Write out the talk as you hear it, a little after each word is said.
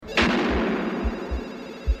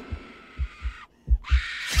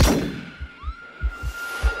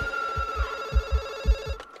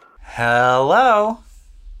Hello.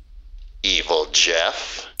 Evil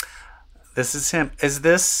Jeff. This is him. Is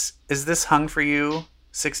this hung for you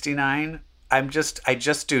 69? I just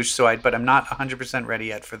douched, but I'm not 100% ready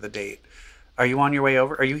yet for the date. Are you on your way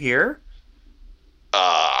over? Are you here?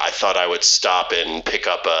 I thought I would stop and pick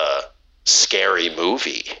up a scary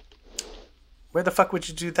movie. Where the fuck would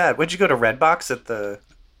you do that? Would you go to Redbox at the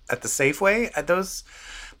Safeway? At those,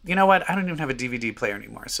 you know what? I don't even have a DVD player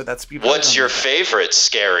anymore, so that's. What's your favorite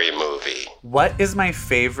scary movie? What is my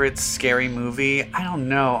favorite scary movie? I don't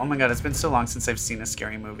know. Oh my god, it's been so long since I've seen a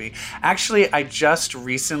scary movie. Actually, I just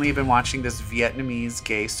recently been watching this Vietnamese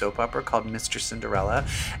gay soap opera called Mr. Cinderella,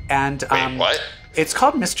 and Wait, what? It's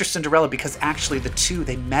called Mr. Cinderella because actually the two,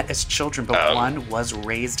 they met as children, but one was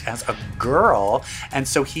raised as a girl, and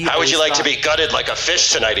so he. How would you like to be gutted like a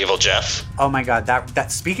fish tonight, Evil Jeff? Oh my god,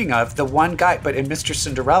 that speaking of, the one guy, but in Mr.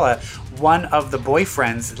 Cinderella, one of the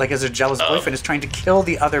boyfriends, like as a jealous boyfriend, is trying to kill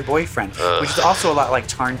the other boyfriend, which is also a lot like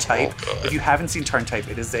Tarn Type. If you haven't seen Tarn Type,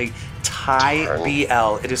 it is a Thai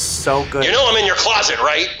BL. It is so good. You know I'm in your closet,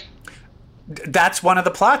 right? That's one of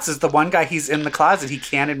the plots, is the one guy, he's in the closet, he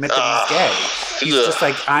can't admit that he's gay. He's just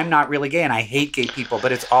like, I'm not really gay and I hate gay people,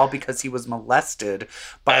 but it's all because he was molested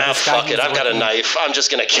by this guy. Fuck it, I've got a knife. I'm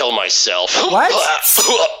just gonna kill myself. What?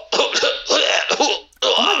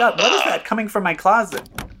 Oh my god, what is that coming from my closet?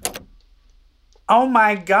 Oh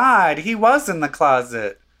my god, he was in the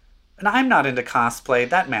closet. And I'm not into cosplay.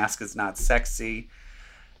 That mask is not sexy.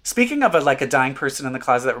 Speaking of a dying person in the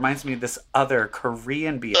closet, that reminds me of this other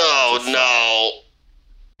Korean BL. Oh no.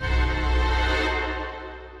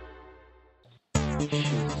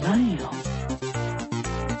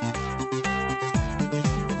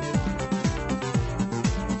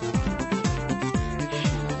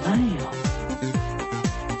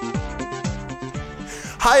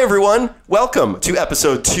 Hi everyone, welcome to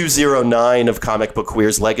episode 209 of Comic Book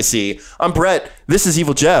Queer's Legacy. I'm Brett, this is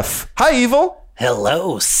Evil Jeff. Hi Evil!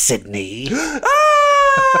 Hello, Sydney.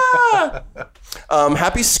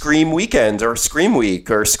 Happy Scream weekend, or Scream week,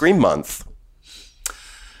 or Scream month.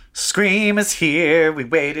 Scream is here. We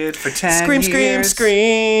waited for 10 years.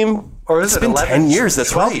 Scream. Or was it 11? 10 years, that's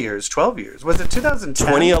 12 right. 12 years. Was it 2010?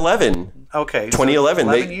 2011. Okay. 2011.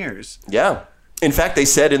 11 years. Yeah. In fact, they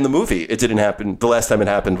said in the movie it didn't happen. The last time it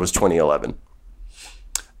happened was 2011.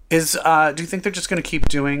 Do you think they're just going to keep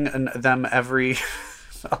doing them every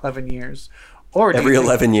 11 years? Or every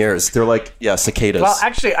 11 years. They're like, yeah, cicadas. Well,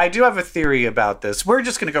 actually, I do have a theory about this. We're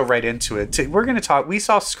just going to go right into it. We're going to talk. We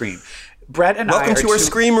saw Scream. Brett and Welcome to our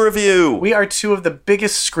Scream review. We are two of the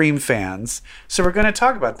biggest Scream fans. So we're going to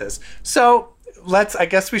talk about this. So I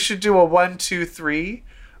guess we should do a 1, 2, 3.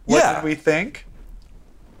 What did we think?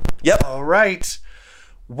 Yep. All right.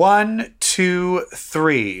 1, 2,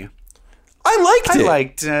 3. I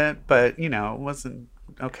liked it, but, it wasn't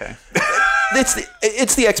okay.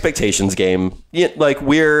 It's the expectations game. Like,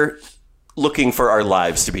 we're looking for our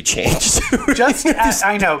lives to be changed.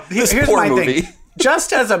 I know. Here's my movie. Thing.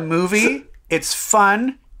 Just as a movie, it's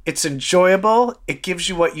fun, it's enjoyable, it gives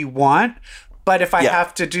you what you want. But if I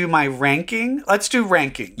have to do my ranking, let's do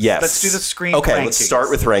rankings. Yes. Let's do the Scream rankings. Okay, let's start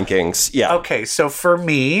with rankings. Yeah. Okay, so for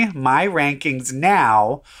me, my rankings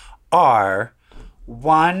now are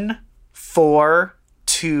 1, 4,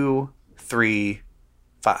 2, 3,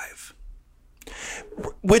 5.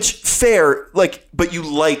 Which fair, but you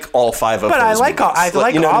like all 5 of them. But I like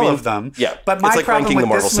all of them. Yeah. But my problem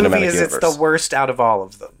with this movie is it's the worst out of all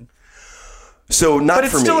of them. So not for me. But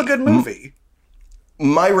it's still a good movie.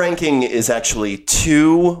 My ranking is actually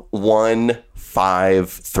 2, 1, 5,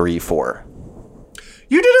 3, 4.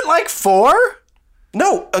 You didn't like 4?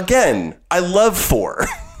 No, again, I love 4.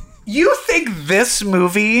 You think this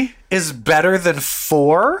movie is better than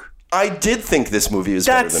 4? I did think this movie is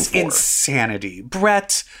better than 4. That's insanity.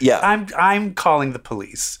 Brett, yeah. I'm calling the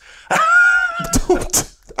police.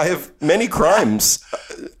 Don't. I have many crimes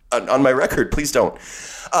on my record. Please don't.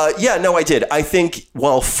 I did. I think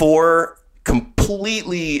while 4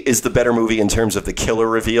 completely is the better movie in terms of the killer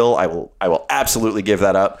reveal, I will absolutely give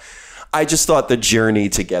that up. I just thought the journey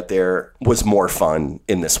to get there was more fun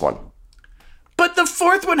in this one. But the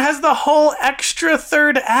 4th one has the whole extra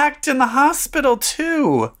 3rd act in the hospital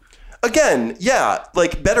too. Again, yeah,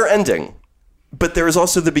 better ending. But there is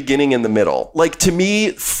also the beginning and the middle. To me,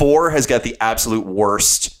 4 has got the absolute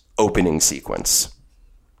worst opening sequence.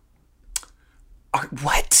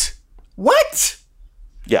 What? What?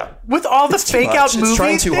 Yeah. With all the fake out movie It's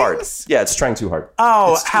trying too hard. things? Yeah, it's trying too hard.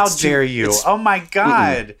 Oh, how dare you. Oh my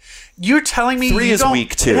God. You're telling me 3 is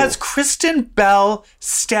weak too. It has Kristen Bell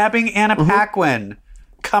stabbing Anna Paquin.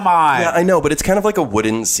 Come on. Yeah, I know, but it's kind of like a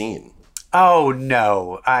wooden scene. Oh,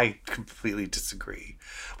 no. I completely disagree.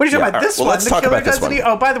 What are you talking Yeah, about? all This right. Well, one, let's the talk killer about this doesn't. one.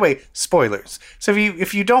 Oh, by the way, spoilers. So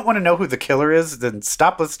if you don't want to know who the killer is, then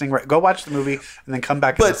stop listening. Go watch the movie and then come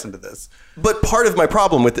back and listen to this. But part of my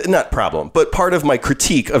problem with but part of my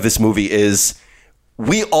critique of this movie is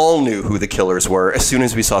we all knew who the killers were as soon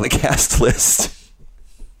as we saw the cast list.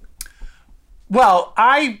 Well,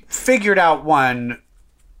 I figured out one.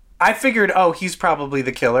 I figured, oh, he's probably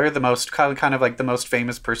the killer, the most kind of like the most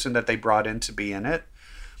famous person that they brought in to be in it.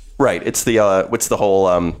 Right. It's the what's the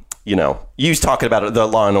whole you was talking about it, the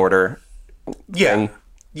Law and Order. Yeah. thing.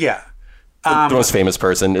 Yeah. The most famous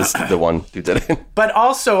person is the one who did it. But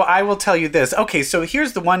also, I will tell you this. Okay, so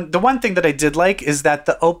here's the one thing that I did like is that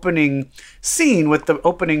the opening scene with the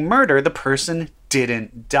opening murder, the person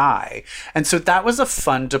didn't die. And so that was a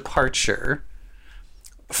fun departure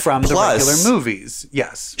from the regular movies.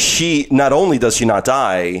 Yes. She not only does she not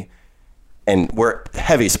die, and we're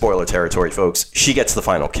heavy spoiler territory, folks, she gets the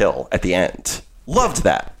final kill at the end. Loved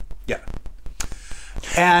that. Yeah.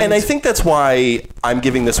 And I think that's why I'm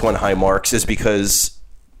giving this one high marks, is because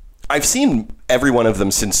I've seen every one of them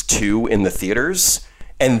since 2 in the theaters,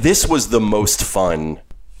 and this was the most fun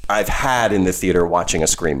I've had in the theater watching a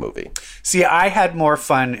Scream movie. See, I had more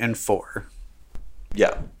fun in 4.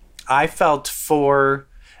 Yeah. I felt 4,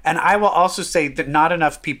 and I will also say that not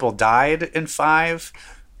enough people died in 5.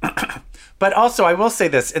 But also, I will say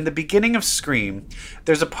this. In the beginning of Scream,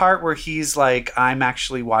 there's a part where he's like, I'm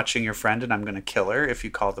actually watching your friend and I'm going to kill her if you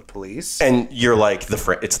call the police. And you're like,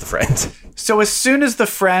 it's the friend. So as soon as the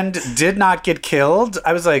friend did not get killed,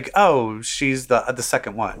 I was like, oh, she's the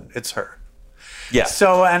second one. It's her. Yeah.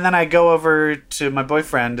 So, and then I go over to my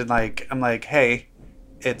boyfriend and I'm like, hey,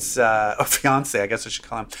 it's a fiance, I guess I should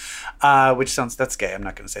call him, which that's gay. I'm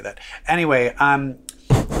not going to say that. Anyway, I'm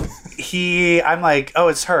like, oh,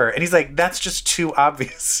 it's her. And he's like, that's just too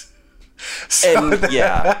obvious. And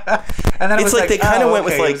yeah. And then it It's was like they kind of went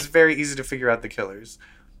with like, it's very easy to figure out the killers.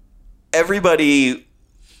 Everybody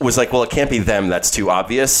was like, well, it can't be them. That's too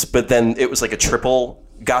obvious. But then it was like a triple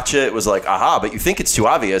gotcha. It was like, aha, but you think it's too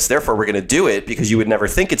obvious. Therefore, we're going to do it because you would never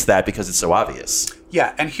think it's that because it's so obvious.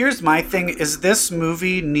 Yeah, and here's my thing, is this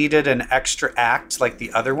movie needed an extra act like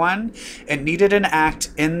the other one. It needed an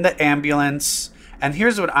act in the ambulance. And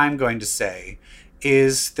here's what I'm going to say,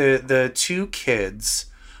 is the 2 kids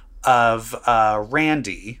of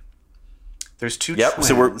Randy. There's 2 twins.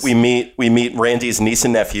 So we meet Randy's niece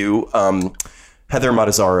and nephew, Heather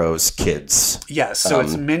Matazaro's kids. Yes, so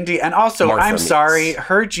it's Mindy. And also, Martha I'm meets. sorry,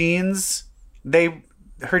 her genes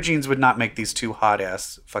would not make these 2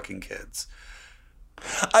 hot-ass fucking kids.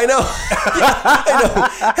 I know. I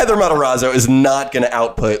know. Heather Matarazzo is not going to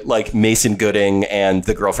output like Mason Gooding and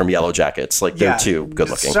the girl from Yellow Jackets. Like they're too good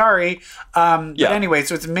looking. Sorry. But anyway,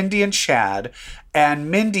 so it's Mindy and Chad. And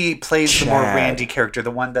Mindy plays the more Randy character, the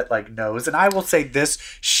one that like knows. And I will say this,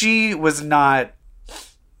 she was not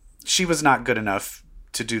good enough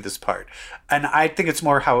to do this part. And I think it's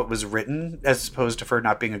more how it was written as opposed to her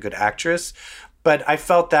not being a good actress. But I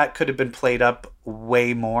felt that could have been played up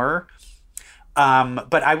way more.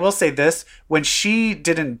 But I will say this, when she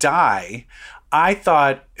didn't die, I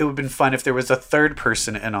thought it would have been fun if there was a third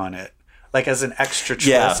person in on it, like as an extra twist.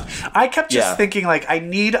 Yeah. I kept just thinking like,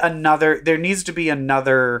 there needs to be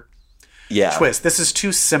another twist. This is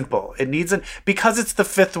too simple. It needs because it's the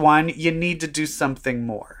 5th one, you need to do something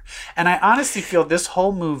more. And I honestly feel this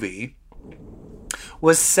whole movie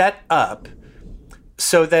was set up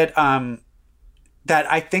so that, that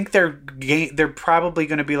I think they're probably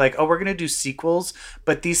going to be like, oh, we're going to do sequels,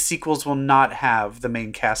 but these sequels will not have the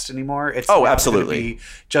main cast anymore. It's absolutely going to be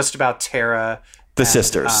just about Tara, the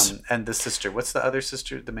sisters, and the sister. What's the other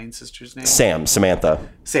sister? The main sister's name? Samantha.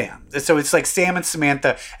 Sam. So it's like Sam and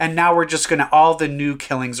Samantha, and now we're just going to all the new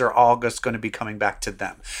killings are all just going to be coming back to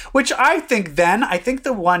them. Which I think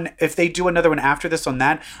the one, if they do another one after this on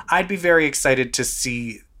that, I'd be very excited to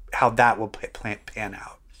see how that will pan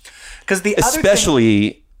out. Because the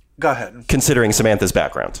especially go ahead, considering Samantha's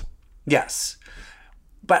background. Yes,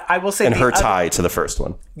 but I will say and her tie to the first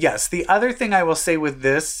one. Yes, the other thing I will say with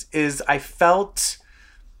this is I felt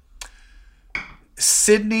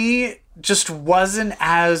Sydney just wasn't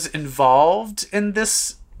as involved in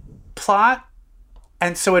this plot,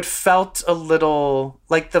 and so it felt a little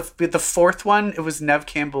like the 4th one. It was Neve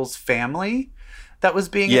Campbell's family that was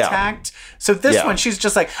being attacked. So this one, she's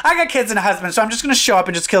just like, I got kids and a husband, so I'm just going to show up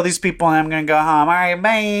and just kill these people and I'm going to go home. All right,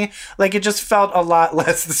 bye. Like, it just felt a lot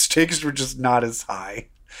less. The stakes were just not as high.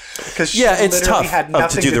 Because she literally had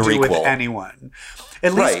nothing to do with anyone.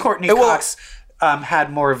 At least Courtney Cox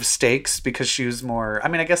had more of stakes because she was more... I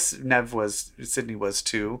mean, I guess Sydney was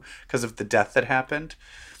too, because of the death that happened.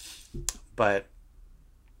 But...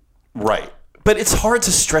 Right. but it's hard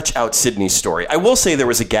to stretch out Sydney's story. I will say there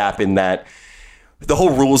was a gap in that the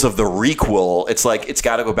whole rules of the requel, it's like it's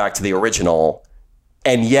got to go back to the original.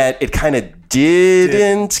 And yet it kind of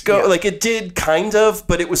didn't go, like it did kind of,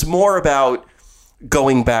 but it was more about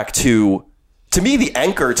going back to me, the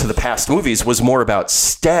anchor to the past movies was more about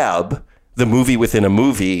Stab, the movie within a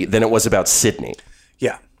movie, than it was about Sydney.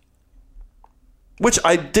 Yeah. Which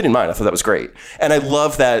I didn't mind. I thought that was great. And I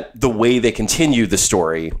love that the way they continued the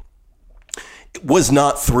story was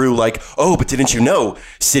not through like, oh, but didn't you know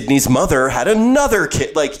Sydney's mother had another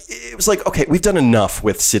kid? Like, it was like, okay, we've done enough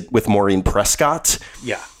with Maureen Prescott.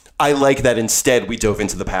 Yeah. I like that instead we dove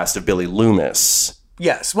into the past of Billy Loomis.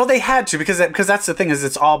 Yes. Well, they had to because that's the thing is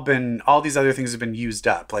it's all these other things have been used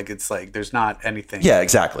up. Like, it's like there's not anything. Yeah,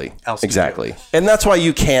 exactly. Else exactly. And that's why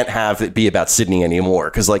you can't have it be about Sydney anymore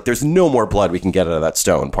because like there's no more blood we can get out of that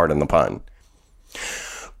stone, pardon the pun.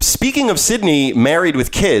 Speaking of Sydney married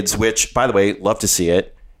with kids, which, by the way, love to see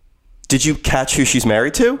it. Did you catch who she's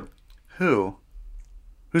married to? Who?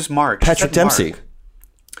 Who's Mark? Patrick Dempsey. Mark.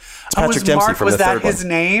 It's Patrick Dempsey Mark, from was the third that his one.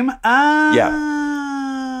 name?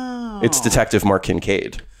 Yeah. It's Detective Mark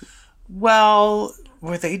Kincaid. Well,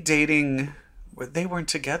 were they dating? They weren't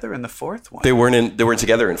together in the fourth one. They weren't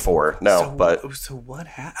together in 4. No, so what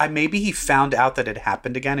happened? Maybe he found out that it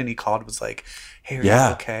happened again, and he called and was like, "Hey, are you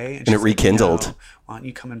okay?" And it rekindled. Like, no. Why don't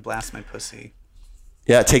you come and blast my pussy?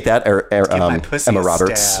 Yeah, take that, Give my pussy Emma a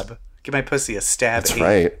Roberts. Stab. Give my pussy a stab. That's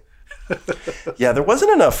right. Yeah, there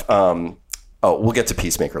wasn't enough. We'll get to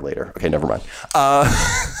Peacemaker later. Okay, never mind. I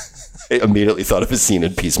immediately thought of a scene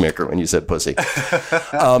in Peacemaker when you said pussy.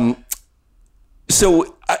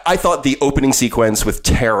 So I thought the opening sequence with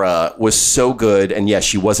Tara was so good. And yes,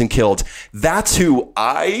 she wasn't killed. That's who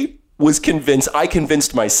I was convinced. I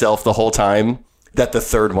convinced myself the whole time that the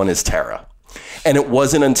third one is Tara. And it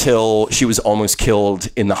wasn't until she was almost killed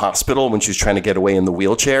in the hospital when she was trying to get away in the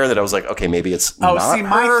wheelchair that I was like, okay, maybe it's not her.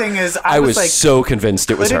 My thing is, I was like, so convinced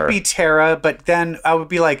it was her. Could it be Tara? But then I would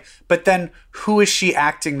be like, but then who is she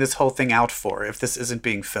acting this whole thing out for if this isn't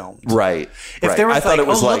being filmed? Right. If there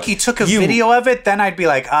was look, he took a video of it, then I'd be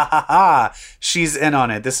like, she's in on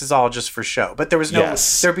it. This is all just for show. But there was no,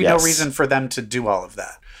 there'd be no reason for them to do all of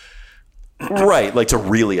that. Right. Like to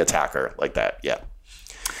really attack her like that. Yeah.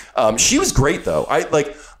 She was great though.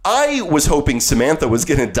 I was hoping Samantha was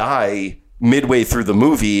going to die midway through the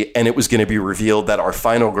movie and it was going to be revealed that our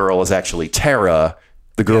final girl is actually Tara,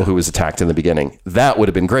 the girl who was attacked in the beginning. That would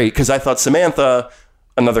have been great because I thought Samantha,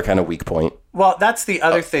 another kind of weak point. Well, that's the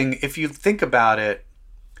other thing. If you think about it,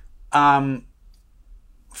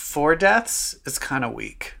 4 deaths is kind of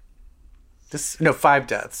weak. 5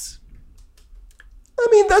 deaths. I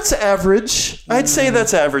mean, that's average. I'd say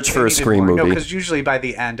that's average for a Scream movie. No, because usually by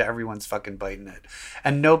the end, everyone's fucking biting it.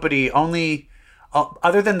 And nobody,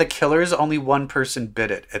 other than the killers, only one person bit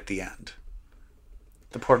it at the end.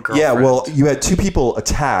 The poor girl. Yeah, well, you had 2 people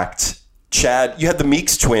attacked. Chad, you had the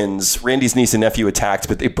Meeks twins, Randy's niece and nephew attacked,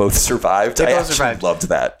 but they both survived. I actually loved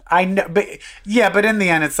that. I know, but in the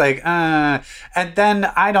end, it's like, and then,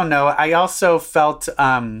 I don't know, I also felt...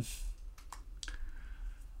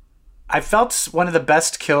 I felt one of the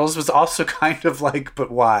best kills was also kind of like,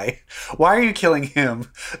 but why? Why are you killing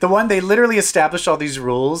him? The one, they literally established all these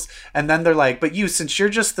rules, and then they're like, but you, since you're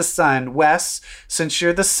just the son, Wes, since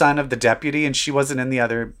you're the son of the deputy and she wasn't in the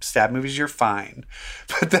other Stab movies, you're fine.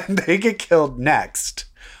 But then they get killed next.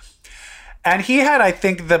 And he had, I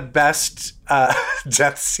think, the best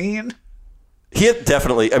death scene. He had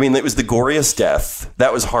definitely, I mean, it was the goriest death.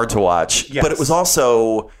 That was hard to watch. Yes. But it was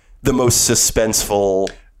also the most suspenseful...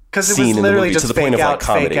 Because it was literally just to the point of like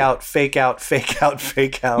comedy. Fake out.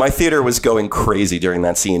 My theater was going crazy during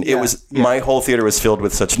that scene. It was my whole theater was filled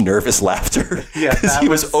with such nervous laughter. Yeah, because he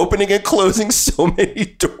was opening and closing so many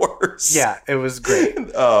doors. Yeah, it was great.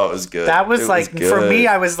 Oh, it was good. That was for me.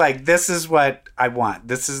 I was like, this is what I want.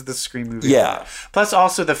 This is the Scream movie. Yeah. Plus,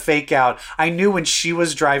 also the fake out. I knew when she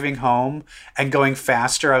was driving home and going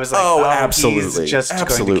faster, I was like, absolutely, he's just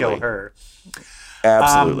going to kill her.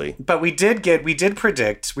 Absolutely. But we did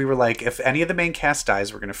predict, we were like, if any of the main cast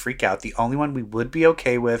dies, we're going to freak out. The only one we would be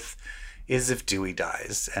okay with is if Dewey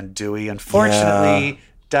dies. And Dewey, unfortunately,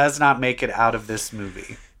 does not make it out of this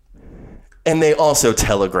movie. And they also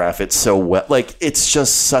telegraph it so well. Like, it's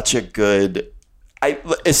just such a good...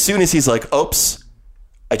 as soon as he's like, oops,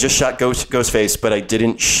 I just shot Ghostface, but I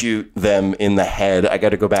didn't shoot them in the head. I got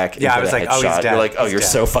to go back. Yeah, I was like, he's dead. You're like, you're dead.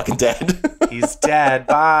 So fucking dead. He's dead.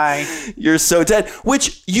 Bye. You're so dead.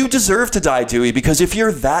 Which you deserve to die, Dewey, because if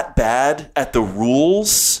you're that bad at the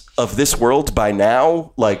rules of this world by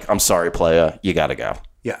now, like, I'm sorry, playa, you got to go.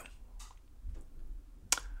 Yeah.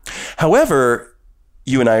 However,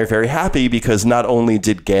 you and I are very happy because not only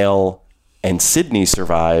did Gail and Sydney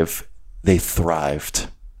survive, they thrived.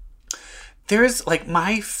 There's like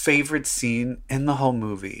my favorite scene in the whole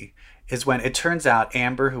movie is when it turns out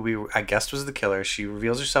Amber, who I guessed was the killer, she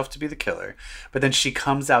reveals herself to be the killer, but then she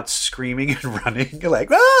comes out screaming and running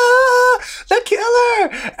like, ah, the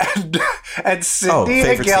killer! And Sydney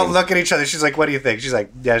and Gail look at each other. She's like, what do you think? She's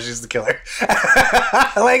like, yeah, she's the killer.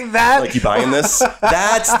 Like that. Like, you buying this?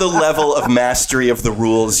 That's the level of mastery of the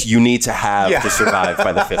rules you need to have to survive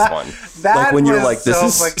by the fifth one. Like when you're like, this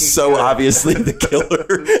is so obviously the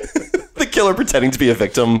killer. The killer pretending to be a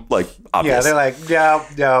victim, like, obvious. Yeah, they're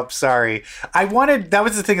like, no, sorry. That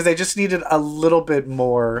was the thing, is I just needed a little bit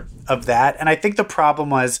more of that. And I think the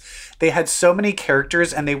problem was they had so many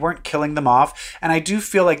characters and they weren't killing them off. And I do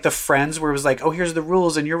feel like the friends where it was like, oh, here's the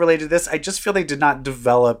rules and you're related to this. I just feel they did not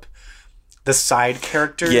develop the side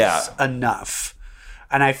characters enough.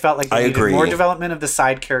 And I felt like they needed more development of the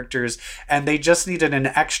side characters, and they just needed an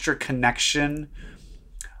extra connection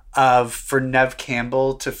for Neve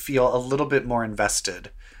Campbell to feel a little bit more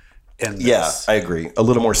invested in this. Yeah, I agree. A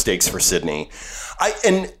little more stakes for Sydney.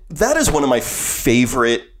 And that is one of my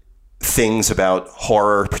favorite things about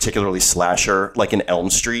horror, particularly slasher, like in Elm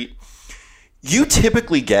Street. You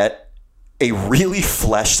typically get a really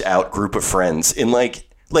fleshed out group of friends in like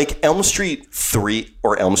Elm Street 3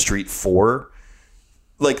 or Elm Street 4.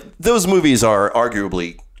 Like, those movies are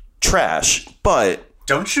arguably trash, but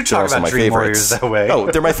don't you talk about Dream Warriors that way.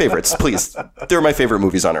 Oh, they're my favorites. Please. They're my favorite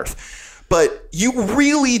movies on earth. But you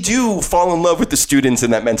really do fall in love with the students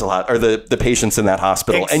in that or the patients in that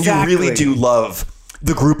hospital. Exactly. And you really do love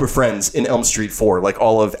the group of friends in Elm Street 4, like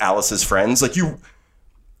all of Alice's friends.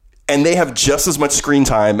 And they have just as much screen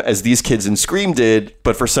time as these kids in Scream did,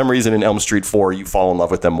 but for some reason in Elm Street 4, you fall in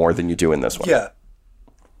love with them more than you do in this one. Yeah.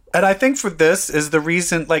 And I think for this is the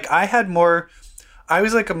reason, like, I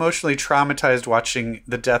was like emotionally traumatized watching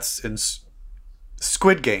the deaths in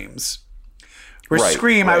Squid Games. Where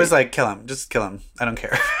Scream, I was like, kill him. Just kill him. I don't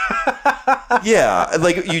care. Yeah,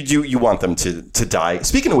 like you want them to die.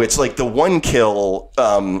 Speaking of which, like the one kill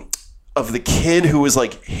of the kid who was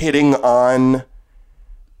like hitting on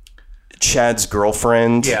Chad's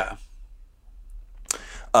girlfriend. Yeah.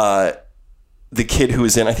 The kid who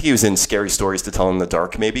was I think he was in Scary Stories to Tell in the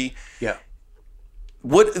Dark, maybe. Yeah.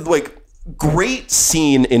 Great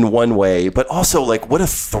scene in one way, but also like what a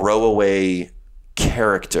throwaway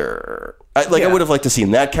character. I would have liked to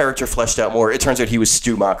seen that character fleshed out more. It turns out he was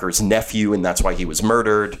Stu Macher's nephew, and that's why he was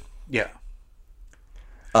murdered. Yeah.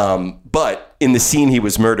 But in the scene he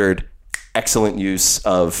was murdered, excellent use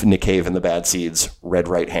of Nick Cave and the Bad Seeds' Red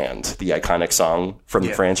Right Hand, the iconic song from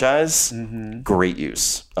the franchise. Mm-hmm. Great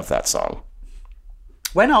use of that song.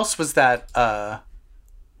 When else was that?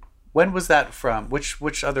 When was that from?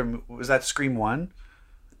 Which other was that? Scream 1?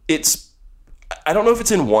 I don't know if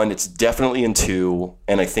it's in 1. It's definitely in 2,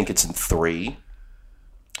 and I think it's in 3.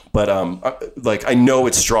 But I know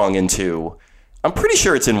it's strong in 2. I'm pretty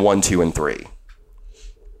sure it's in 1, 2, and 3.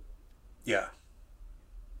 Yeah.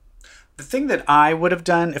 The thing that I would have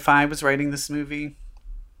done if I was writing this movie,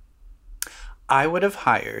 I would have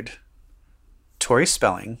hired Tori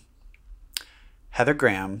Spelling, Heather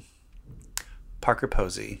Graham, Parker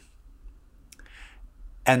Posey,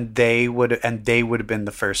 and they would have been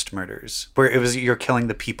the first murders, where it was you're killing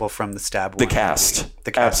the people from the stab. The cast,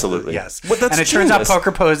 absolutely, yes. Well, and it turns out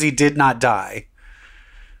Parker Posey did not die.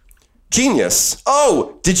 Genius.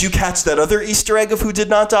 Oh, did you catch that other Easter egg of who did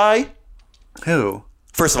not die? Who?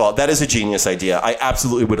 First of all, that is a genius idea. I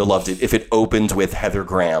absolutely would have loved it if it opened with Heather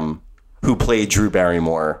Graham, who played Drew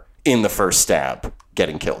Barrymore in the first stab,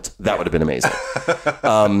 getting killed. That would have been amazing.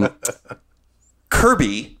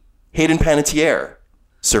 Kirby, Hayden Panettiere,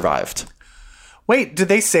 survived. Wait, did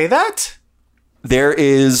they say that? There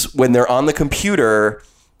is, when they're on the computer,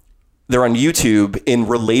 they're on YouTube, in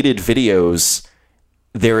related videos,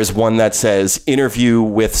 there is one that says interview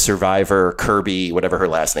with survivor Kirby, whatever her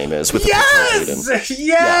last name is. With yes! Yay!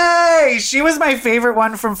 Yeah. She was my favorite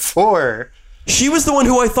one from 4. She was the one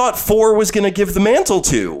who I thought 4 was going to give the mantle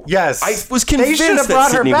to. Yes. I was convinced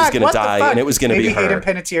that Sydney was going to die and it was going to be her. Maybe Hayden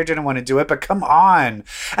Panettiere didn't want to do it, but come on.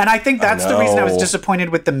 And I think that's the reason I was disappointed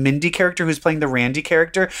with the Mindy character who's playing the Randy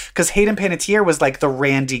character, because Hayden Panettiere was like the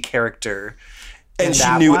Randy character. And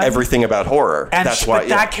she knew everything about horror. And but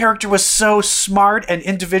that character was so smart and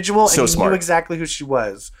individual, and you knew exactly who she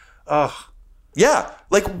was. Ugh. Yeah.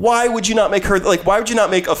 Like, why would you not make her... Like, why would you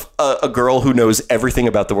not make a girl who knows everything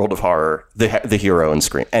about the world of horror the hero in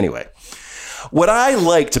Scream? Anyway, what I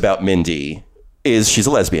liked about Mindy is she's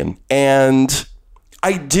a lesbian. And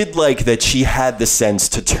I did like that she had the sense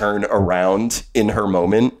to turn around in her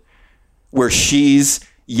moment. where she's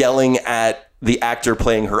yelling at the actor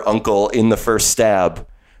playing her uncle in the first stab.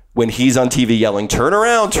 When he's on TV yelling, turn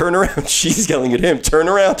around, she's yelling at him, turn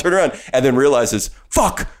around, and then realizes,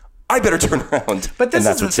 fuck, I better turn around. But this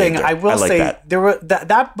is the thing. I will say that. there were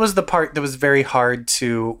that was the part that was very hard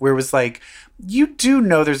to, where it was like, you do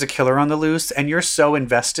know there's a killer on the loose, and you're so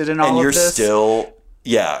invested in all of this.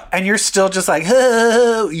 And you're still just like,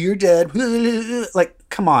 oh, you're dead. Like,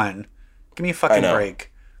 come on, give me a fucking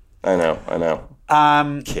break. I know.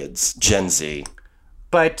 Kids, Gen Z.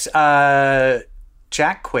 But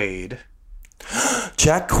Jack Quaid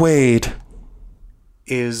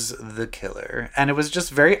is the killer. And it was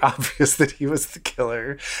just very obvious that he was the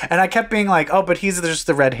killer. And I kept being like, oh, but he's just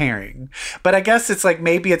the red herring. But I guess it's like,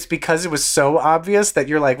 maybe it's because it was so obvious that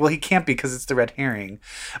you're like, well, he can't be because it's the red herring.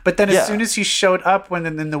 But then as soon as he showed up when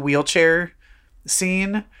in the wheelchair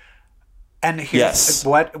scene, and here's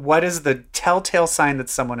what is the telltale sign that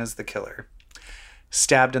someone is the killer?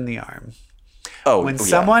 Stabbed in the arm. When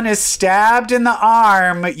someone is stabbed in the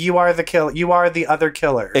arm, you are the killer. You are the other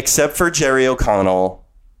killer. Except for Jerry O'Connell,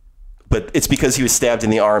 but it's because he was stabbed in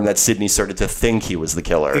the arm that Sidney started to think he was the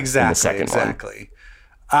killer. In the second one.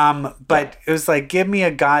 But it was like, give me a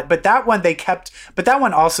guy. But that one they kept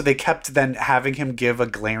then having him give a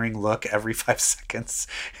glaring look every 5 seconds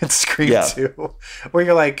in Scream 2, where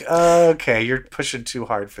you're like, okay, you're pushing too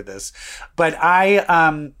hard for this.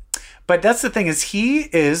 But that's the thing, is he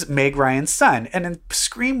is Meg Ryan's son. And in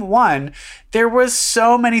Scream 1, there was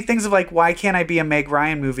so many things of like, why can't I be a Meg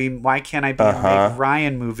Ryan movie? Why can't I be a Meg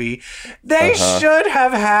Ryan movie? They should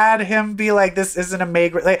have had him be like, this isn't a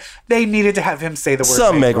Meg. Like, they needed to have him say the word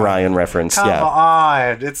some Meg Ryan reference. Come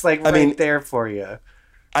on. It's like there for you.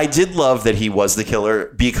 I did love that he was the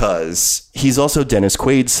killer because he's also Dennis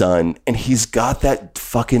Quaid's son. And he's got that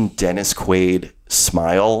fucking Dennis Quaid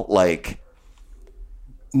smile. Like,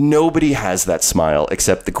 nobody has that smile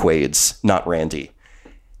except the Quaids, not Randy.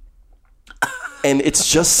 And it's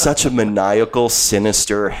just such a maniacal,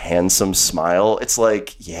 sinister, handsome smile. It's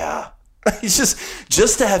like, yeah. He's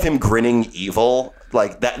just to have him grinning evil,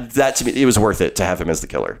 like that to me, it was worth it to have him as the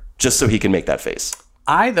killer, just so he can make that face.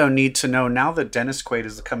 I, though, need to know, now that Dennis Quaid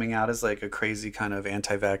is coming out as like a crazy kind of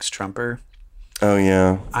anti-vax Trumper. Oh,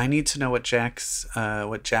 yeah. I need to know what Jack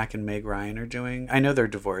and Meg Ryan are doing. I know they're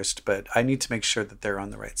divorced, but I need to make sure that they're on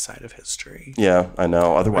the right side of history. Yeah, I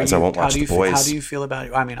know. Otherwise, I won't watch The Boys. How do you feel about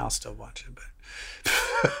it? I mean, I'll still watch it, but...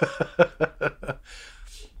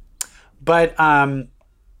 But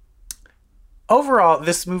overall,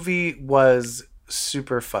 this movie was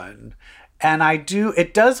super fun. And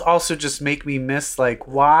it does also just make me miss, like,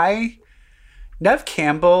 why Neve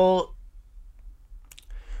Campbell...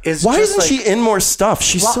 Why isn't she in more stuff?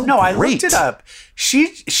 She's so great. No, I looked it up. She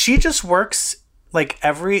just works like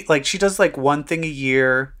she does like one thing a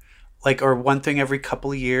year, like, or one thing every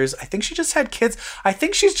couple of years. I think she just had kids. I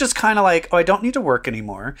think she's just kind of like, oh, I don't need to work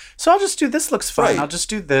anymore, so I'll just do this. Looks fun. Right. I'll just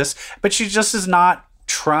do this. But she just is not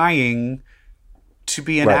trying to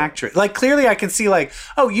be an actress. Like, clearly I can see like,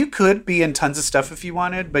 oh, you could be in tons of stuff if you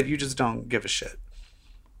wanted, but you just don't give a shit.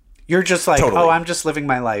 You're just like, oh, I'm just living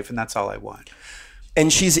my life and that's all I want.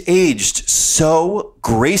 And she's aged so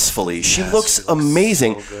gracefully. She looks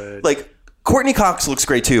amazing. So like, Courtney Cox looks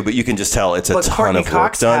great too, but you can just tell it's a ton of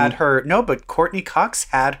work done. But Courtney Cox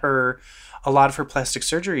had a lot of her plastic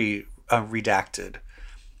surgery redacted.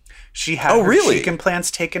 She had her cheek implants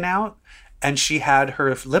taken out, and she had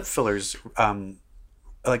her lip fillers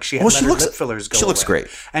she had lip fillers go away. She looks great.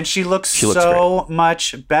 And she looks so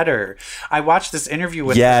much better. I watched this interview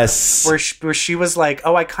with her where she was like,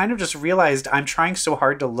 oh, I kind of just realized I'm trying so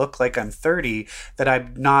hard to look like I'm 30 that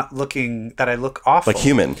I'm not looking, that I look awful. Like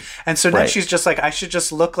human. And so now she's just like, I should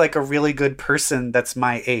just look like a really good person that's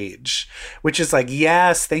my age. Which is like,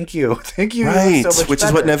 yes, thank you. Thank you. Right, so which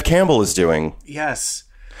is what Neve Campbell is doing. Yes.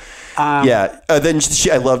 Then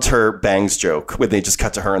I loved her bangs joke when they just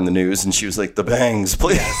cut to her in the news and she was like, the bangs,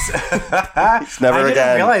 please. Yes. Never again. I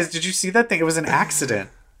didn't realize. Did you see that thing? It was an accident.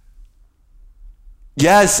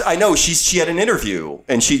 Yes, I know. She had an interview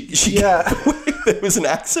and she it was an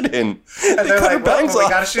accident. And they cut her bangs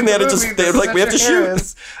off and they had to just, they were like, we have to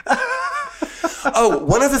shoot. Oh,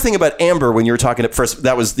 one other thing about Amber, when you were talking at first,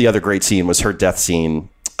 that was the other great scene, was her death scene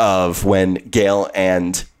of when Gail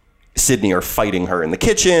and Sidney are fighting her in the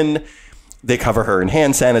kitchen. They cover her in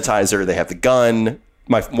hand sanitizer. They have the gun.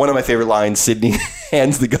 One of my favorite lines, Sidney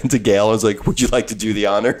hands the gun to Gail. I was like, would you like to do the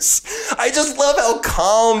honors? I just love how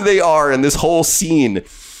calm they are in this whole scene.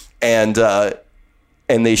 And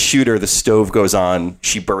they shoot her. The stove goes on.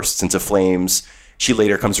 She bursts into flames. She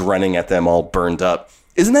later comes running at them all burned up.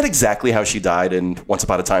 Isn't that exactly how she died in Once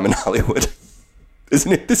Upon a Time in Hollywood?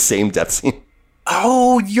 Isn't it the same death scene?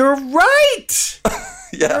 Oh, you're right.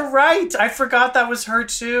 Yeah. You're right. I forgot that was her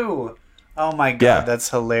too. Oh my God, Yeah. that's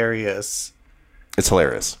hilarious. It's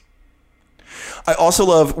hilarious. I also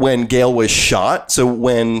love when Gale was shot. So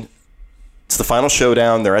when it's the final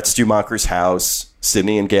showdown, they're at Stu Macher's house.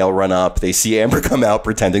 Sydney and Gale run up. They see Amber come out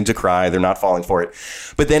pretending to cry. They're not falling for it.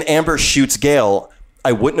 But then Amber shoots Gale.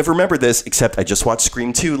 I wouldn't have remembered this, except I just watched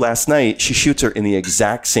Scream 2 last night. She shoots her in the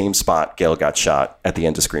exact same spot Gale got shot at the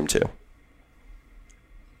end of Scream 2.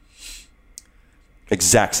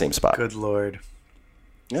 Exact same spot. Good Lord.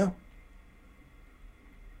 Yeah.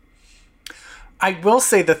 I will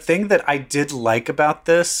say the thing that I did like about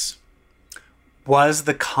this was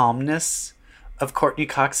the calmness of Courtney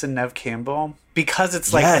Cox and Neve Campbell. Because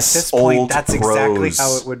it's like, Yes, at this point, old that's exactly pros.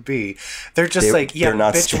 how it would be. They're just like, yeah, they're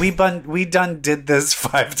not bitch, we done did this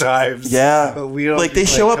 5 times. Yeah. But we don't like they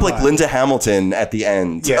show up come like on. Linda Hamilton at the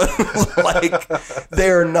end. Yeah. Like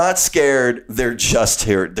they're not scared. They're just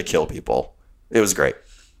here to kill people. It was great.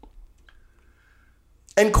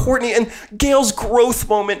 And Courtney and Gail's growth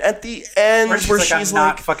moment at the end Where she's like, I'm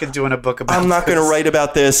not like, fucking doing a book about I'm not this. going to write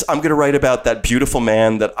about this. I'm going to write about that beautiful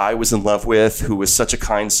man that I was in love with who was such a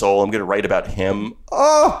kind soul. I'm going to write about him.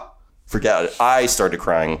 Oh, forget it. I started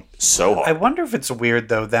crying so hard. I wonder if it's weird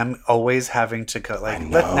though, them always having to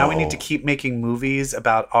now we need to keep making movies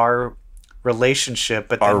about our relationship,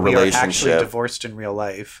 but then Our we are actually relationship. divorced in real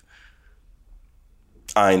life.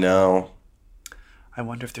 I know. I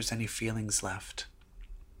wonder if there's any feelings left.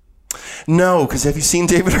 No, because have you seen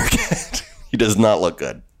David Arquette? He does not look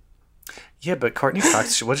good. Yeah, but Courtney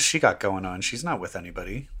Cox, what has she got going on? She's not with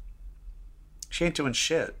anybody. She ain't doing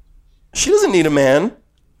shit. She doesn't need a man.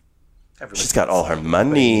 Everybody She's got all her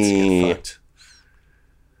everybody needs to get money. fucked.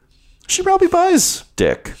 She probably buys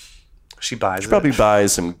dick. She buys it. Probably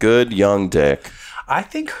buys some good young dick. I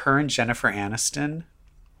think her and Jennifer Aniston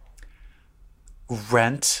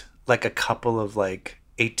rent like a couple of like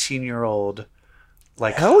 18-year-old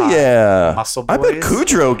like Hell hot yeah. muscle I bet boys.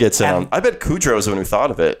 Kudrow gets in And- on. I bet Kudrow's the one who thought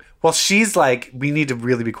of it. Well, she's like, we need to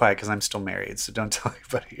really be quiet because I'm still married, so don't tell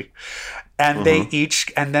anybody. And Mm-hmm. they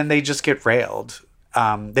each, and then they just get railed.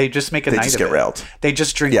 They just make a night just of get it. railed. They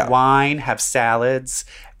just drink Yeah. wine, have salads,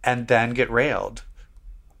 and then get railed.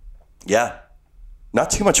 Yeah. Not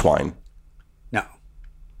too much wine. No.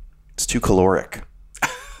 It's too caloric.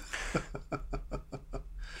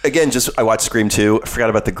 Again, I watched Scream 2. I forgot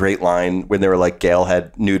about the great line when they were like, Gail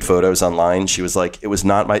had nude photos online. She was like, she was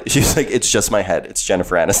like, it's just my head. It's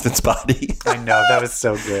Jennifer Aniston's body. I know, that was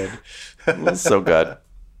so good. So good.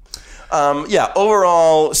 Yeah,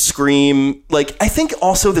 overall, Scream, like, I think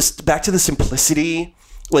also this, back to the simplicity,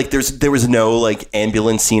 like, there was no, like,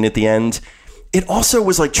 ambulance scene at the end. It also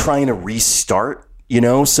was, like, trying to restart, you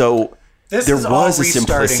know? So This there is all was a restarting,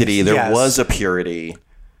 simplicity. There yes. was a purity.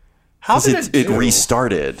 How did It it do?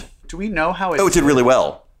 restarted. Do we know how it Oh, it did really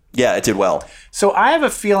well. Yeah, it did well. So I have a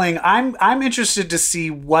feeling I'm interested to see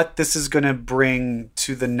what this is going to bring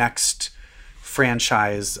to the next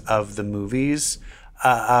franchise of the movies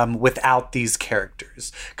without these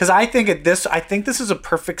characters. Because I think this is a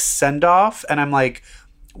perfect send off, and I'm like,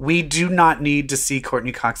 we do not need to see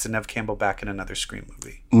Courtney Cox and Neve Campbell back in another Scream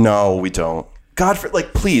movie. No, we don't. God,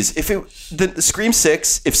 please, if the Scream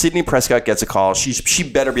 6, if Sidney Prescott gets a call, she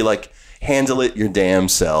better be like, handle it your damn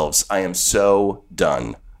selves. I am so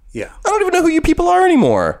done. Yeah, I don't even know who you people are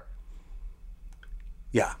anymore.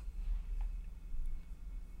 yeah.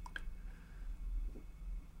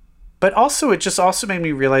 But also, it just also made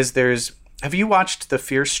me realize have you watched The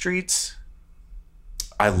Fear Streets?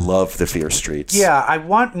 I love the Fear Streets. Yeah, I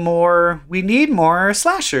want more. We need more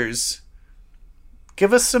slashers.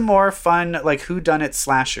 Give us some more fun, like whodunit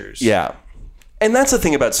slashers. Yeah. And that's the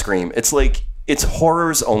thing about Scream. It's like, it's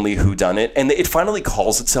horror's only whodunit, and it finally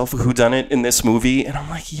calls itself a whodunit in this movie, and I'm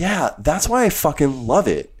like, yeah, that's why I fucking love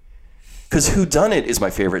it. Because whodunit is my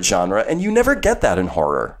favorite genre, and you never get that in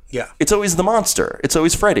horror. Yeah. It's always the monster. It's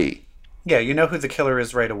always Freddy. Yeah, you know who the killer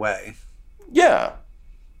is right away. Yeah.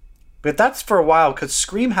 But that's for a while, because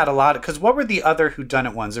Scream had a lot. Because what were the other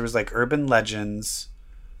whodunit ones? There was like Urban Legends.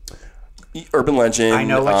 Urban Legend. I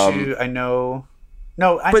know what you. I know.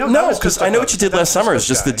 No, I But know. no, because I know what you did last summer is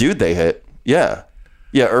just the dude they hit. Yeah.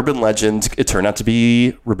 Yeah, Urban Legend. It turned out to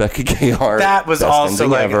be Rebecca Gayheart. That was Best also ending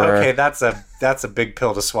like, ever. okay, that's a big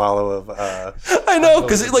pill to swallow. Of I know,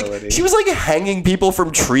 because Unbelievability. she was like hanging people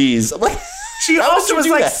from trees. I'm like, she how also did was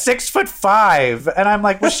you do like that? 6'5", and I'm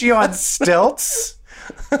like, was she on stilts?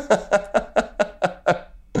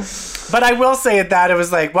 But I will say that it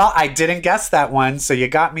was like, well, I didn't guess that one, so you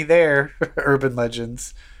got me there, Urban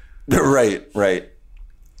Legends. Right.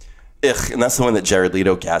 Ugh, and that's the one that Jared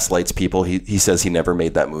Leto gaslights people. He says he never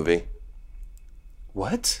made that movie.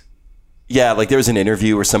 What? Yeah, like there was an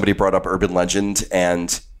interview where somebody brought up Urban Legend,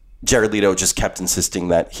 and Jared Leto just kept insisting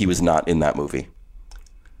that he was not in that movie.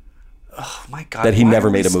 Oh my God. That he never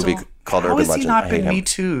made a movie called Urban Legend. How has he not been Me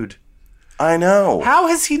Too'd? I know. How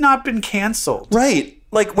has he not been canceled? Right.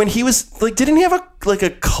 Like when he was like, didn't he have a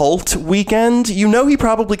cult weekend? You know, he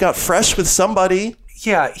probably got fresh with somebody.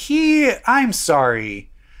 Yeah, I'm sorry.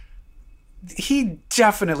 He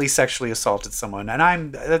definitely sexually assaulted someone, and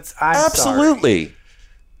I'm absolutely sorry.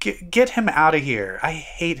 Get him out of here. I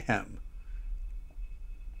hate him.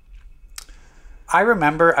 I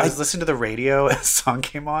remember I was listening to the radio and a song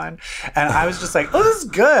came on, and I was just like, oh, this is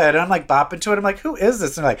good. And I'm like bopping to it. I'm like, who is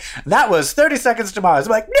this? And I'm like, that was 30 Seconds to Mars.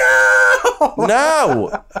 I'm like, no!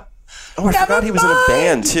 No! Oh, I forgot he was in a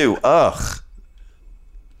band too. Ugh.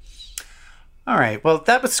 All right. Well,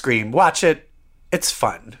 that was Scream. Watch it. It's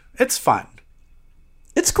fun. It's fun.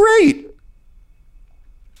 It's great.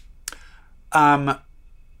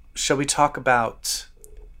 Shall we talk about,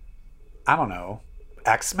 I don't know,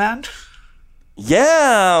 X-Men?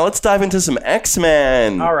 Yeah, let's dive into some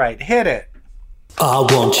X-Men. All right, hit it. I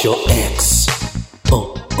want your X.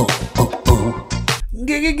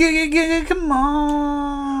 Come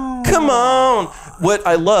on. Come on. What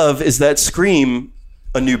I love is that Scream,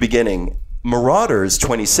 A New Beginning, Marauders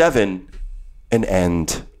 27, an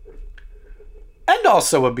end. And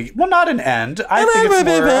also well, not an end. I think it's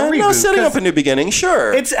more a reboot. No, setting up a new beginning,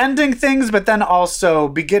 sure. It's ending things, but then also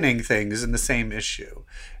beginning things in the same issue.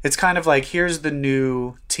 It's kind of like, here's the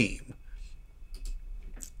new team.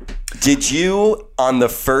 Did you, on the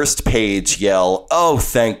first page, yell, oh,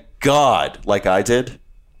 thank God, like I did?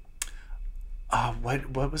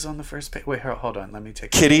 What was on the first page? Wait, hold on. Let me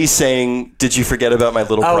take Kitty saying, did you forget about my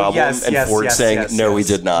little problem? Yes, and Ford saying, no, we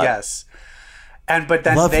did not. Yes. But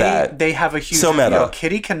then they have a huge reveal.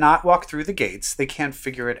 Kitty cannot walk through the gates. They can't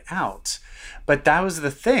figure it out. But that was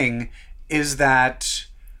the thing, is that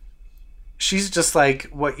she's just like,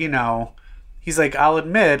 what, he's like, I'll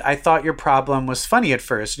admit, I thought your problem was funny at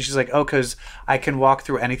first. And she's like, oh, because I can walk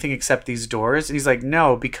through anything except these doors. And he's like,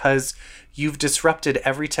 no, because you've disrupted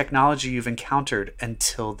every technology you've encountered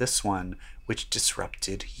until this one, which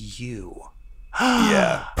disrupted you.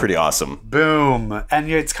 Yeah, pretty awesome. Boom. And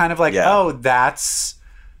it's kind of like, oh, that's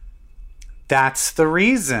the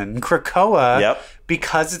reason. Krakoa,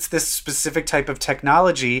 because it's this specific type of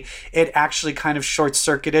technology, it actually kind of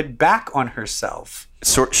short-circuited back on herself.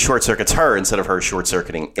 Short-circuits her instead of her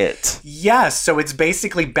short-circuiting it. Yes, so it's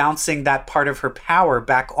basically bouncing that part of her power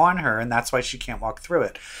back on her, and that's why she can't walk through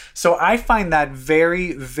it. So I find that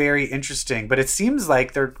very, very interesting, but it seems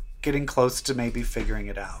like they're getting close to maybe figuring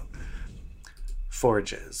it out.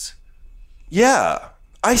 Forges. Yeah.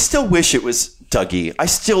 I still wish it was Dougie. I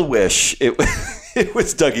still wish it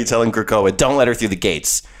was Dougie telling Krakoa, don't let her through the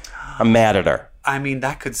gates. I'm mad at her. I mean,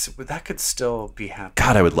 that could still be happening.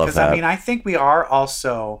 God, I would love that. I mean, I think we are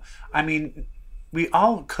also, we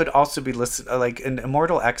all could also be listening, like in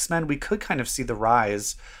Immortal X-Men, we could kind of see the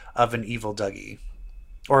rise of an evil Dougie.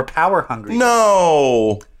 Or a power-hungry.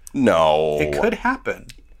 No. It could happen.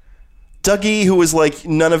 Dougie, who was like,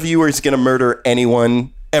 none of you are going to murder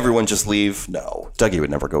anyone. Everyone just leave. No, Dougie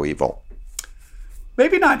would never go evil.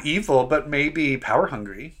 Maybe not evil, but maybe power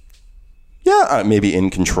hungry. Yeah, maybe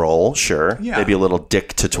in control, sure. Yeah. Maybe a little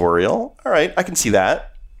dictatorial. All right, I can see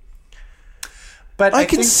that. But I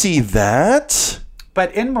can see that.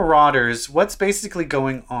 But in Marauders, what's basically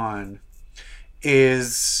going on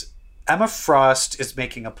is Emma Frost is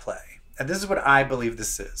making a play. And this is what I believe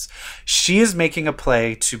this is. She is making a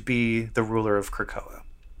play to be the ruler of Krakoa.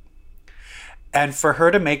 And for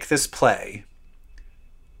her to make this play,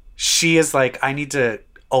 she is like, I need to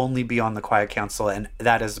only be on the Quiet Council, and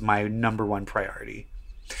that is my number one priority.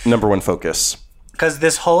 Number one focus. Because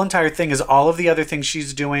this whole entire thing is all of the other things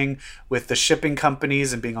she's doing with the shipping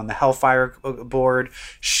companies and being on the Hellfire board.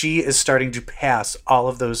 She is starting to pass all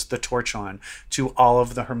of the torch on to all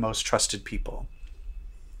of her most trusted people.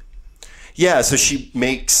 Yeah, so she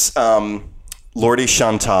makes Lordy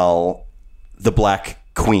Chantal the Black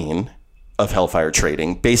Queen of Hellfire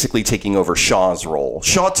Trading, basically taking over Shaw's role.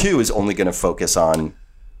 Shaw, too, is only going to focus on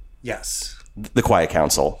the Quiet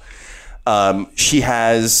Council. She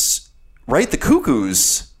has, the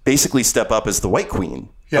Cuckoos basically step up as the White Queen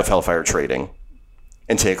of Hellfire Trading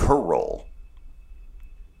and take her role.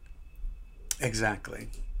 Exactly.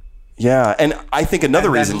 Yeah, and I think another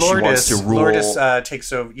reason she wants to rule... Lourdes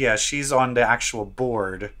takes over... Yeah, she's on the actual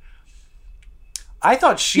board. I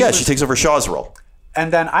thought she she takes over Shaw's role.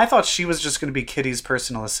 And then I thought she was just going to be Kitty's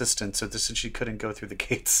personal assistant, so since she couldn't go through the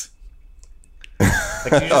gates.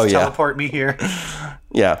 Like, can you just teleport me here?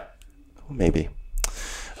 Yeah, maybe.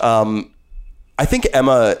 I think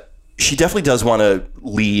Emma, she definitely does want to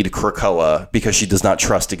lead Krakoa because she does not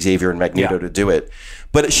trust Xavier and Magneto to do it.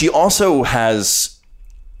 But she also has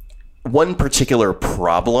one particular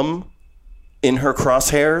problem in her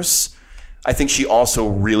crosshairs. I think she also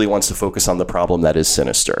really wants to focus on the problem that is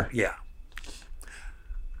Sinister. Yeah.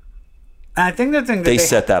 And I think the thing that they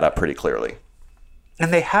set that up pretty clearly.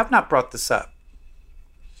 And they have not brought this up.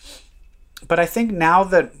 But I think now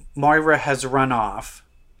that Moira has run off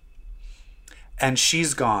and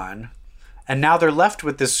she's gone, and now they're left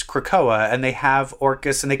with this Krakoa, and they have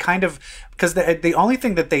Orcus, and they kind of, because the only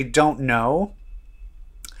thing that they don't know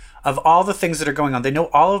of all the things that are going on, they know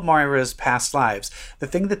all of Moira's past lives. The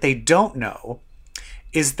thing that they don't know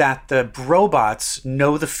is that the robots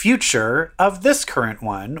know the future of this current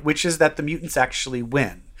one, which is that the mutants actually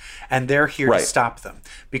win. And they're here to stop them.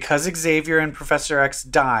 Because Xavier and Professor X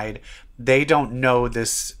died, they don't know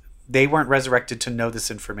this. They weren't resurrected to know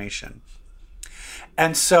this information.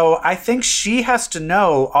 And so I think she has to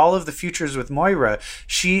know all of the futures with Moira.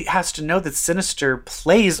 She has to know that Sinister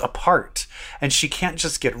plays a part, and she can't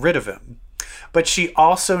just get rid of him. But she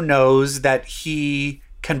also knows that he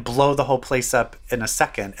can blow the whole place up in a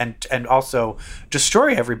second and also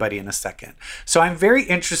destroy everybody in a second. So I'm very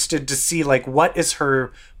interested to see, like, what is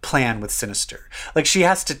her plan with Sinister? Like, she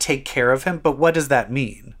has to take care of him, but what does that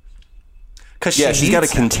mean? Because she's got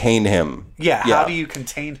to contain him. Yeah, how do you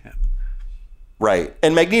contain him? Right.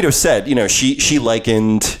 And Magneto said, she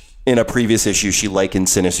likened, in a previous issue, she likened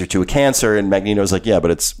Sinister to a cancer, and Magneto's like, yeah,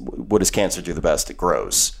 but what does cancer do the best? It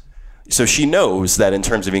grows. So she knows that in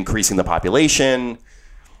terms of increasing the population,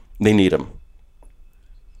 they need him.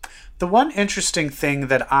 The one interesting thing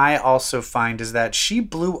that I also find is that she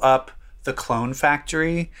blew up the clone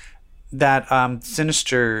factory that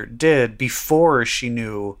Sinister did before she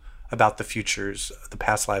knew about the futures, the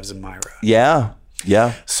past lives of Myra. Yeah.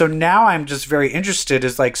 Yeah. So now I'm just very interested.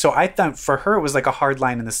 So I thought for her it was like a hard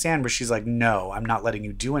line in the sand where she's like, no, I'm not letting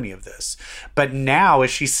you do any of this. But now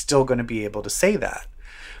is she still going to be able to say that?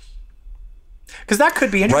 Because that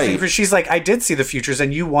could be interesting. Because she's like, I did see the futures,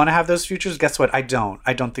 and you want to have those futures? Guess what? I don't.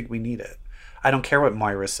 I don't think we need it. I don't care what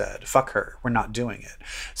Moira said. Fuck her. We're not doing it.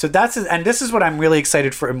 So and this is what I'm really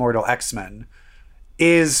excited for Immortal X-Men,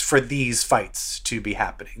 is for these fights to be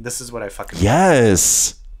happening. This is what I fucking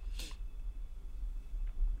Yes.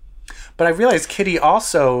 But I realize Kitty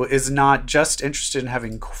also is not just interested in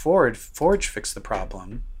having Forge fix the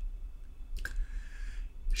problem.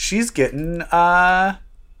 She's getting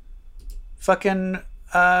fucking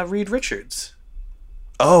Reed Richards.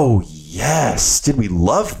 Oh, yes. Did we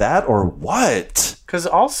love that or what? Because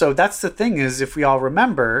also, that's the thing is, if we all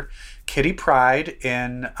remember, Kitty Pryde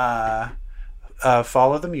in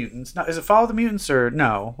Fall of the Mutants. No, is it Fall of the Mutants or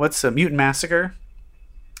no? What's Mutant Massacre?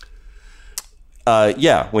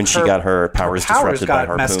 Yeah, when she got her powers disrupted by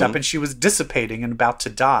Harpoon. Messed up, and she was dissipating and about to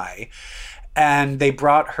die. And they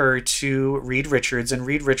brought her to Reed Richards, and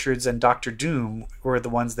Reed Richards and Dr. Doom were the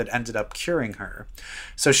ones that ended up curing her.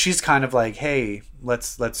 So she's kind of like, hey,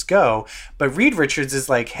 let's go. But Reed Richards is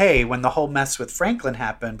like, hey, when the whole mess with Franklin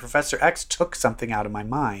happened, Professor X took something out of my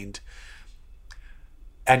mind,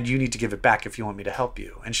 and you need to give it back if you want me to help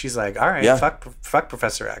you. And she's like, all right, fuck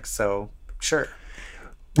Professor X, so sure.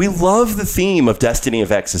 We love the theme of Destiny of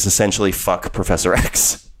X is essentially fuck Professor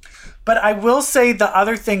X. But I will say the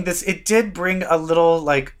other thing, it did bring a little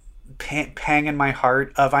like pang in my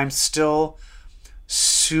heart of I'm still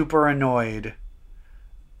super annoyed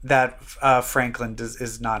that Franklin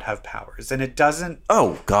does not have powers. And it doesn't...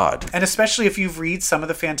 Oh, God. And especially if you read some of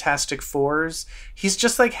the Fantastic Fours, he's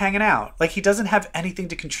just like hanging out. Like he doesn't have anything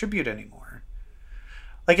to contribute anymore.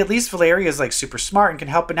 Like, at least Valeria is, like, super smart and can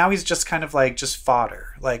help, but now he's just kind of, like, just fodder.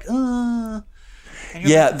 Like,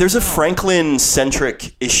 Yeah, there's a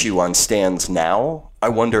Franklin-centric issue on stands now. I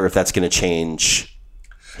wonder if that's going to change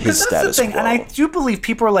his status quo. And I do believe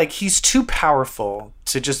people are like, he's too powerful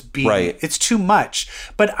to just be... Right. It's too much.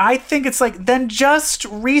 But I think it's like, then just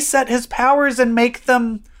reset his powers and make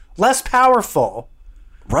them less powerful.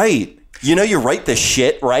 Right. You write this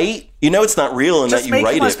shit, right? It's not real and just that you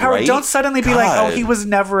write it, right? Don't suddenly be like, oh, he was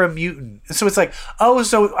never a mutant. So it's like, oh,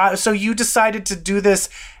 so you decided to do this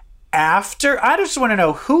after? I just want to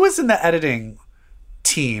know who was in the editing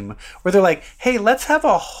team where they're like, hey, let's have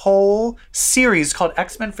a whole series called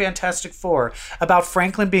X-Men Fantastic Four about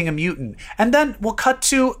Franklin being a mutant. And then we'll cut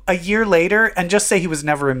to a year later and just say he was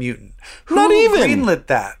never a mutant. Who greenlit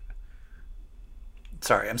that?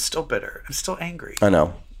 Sorry, I'm still bitter. I'm still angry. I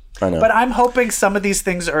know. But I'm hoping some of these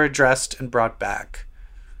things are addressed and brought back.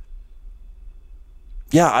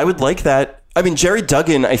 Yeah, I would like that. I mean, Jerry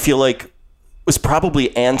Duggan, I feel like, was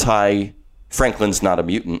probably anti Franklin's not a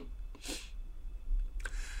mutant.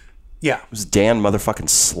 Yeah. It was Dan motherfucking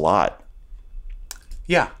Slott.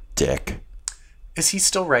 Yeah. Dick. Is he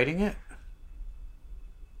still writing it?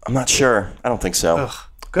 I'm not sure. I don't think so. Ugh.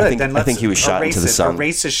 Good. I think he was shot into the sun.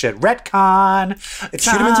 Erase his shit. Retcon. It's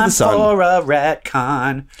Shoot him into the sun. for a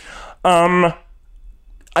retcon.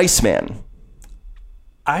 Iceman.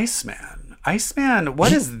 Iceman.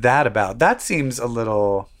 What is that about? That seems a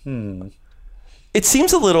little. It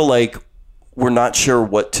seems a little like we're not sure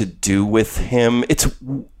what to do with him.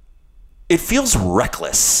 It feels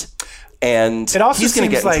reckless, and It also he's going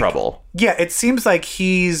to seems get in like- trouble. Yeah, it seems like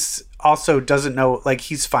he's also doesn't know. Like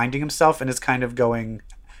he's finding himself and is kind of going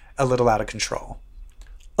a little out of control.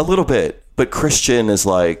 A little bit, but Christian is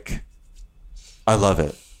like, I love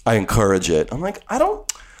it. I encourage it. I'm like,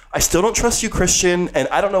 I still don't trust you, Christian, and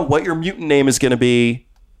I don't know what your mutant name is going to be.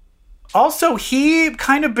 Also, he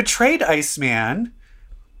kind of betrayed Iceman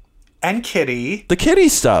and Kitty, The kitty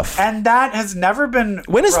stuff. and that has never been.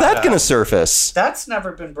 When is that going to to? surface? That's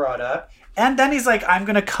never been brought up. And then he's like, "I'm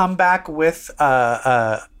going to come back with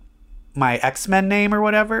my X-Men name or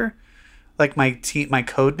whatever, like my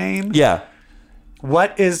code name." Yeah.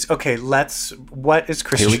 What is Christian?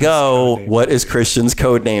 Here we go. What is Christian's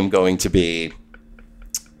code name going to be?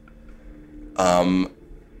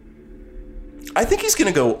 I think he's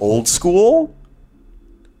going to go old school,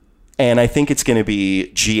 and I think it's going to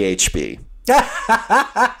be GHB.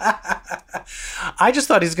 I just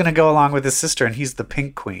thought he's going to go along with his sister, and he's the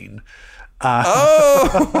Pink Queen.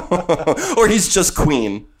 Oh, or he's just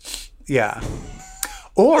Queen. Yeah.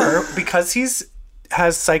 Or because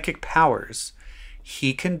has psychic powers,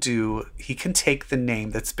 he can take the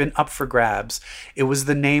name that's been up for grabs. It was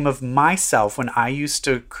the name of myself when I used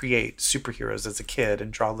to create superheroes as a kid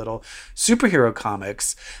and draw little superhero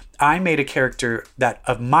comics. I made a character that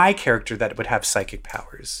would have psychic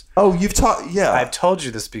powers. Oh, you've taught, yeah. I've told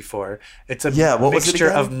you this before. It's a what was it mixture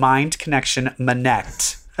again? of mind connection,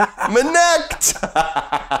 Manect.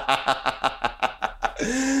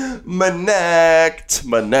 Manect.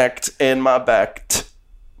 Manect in my back.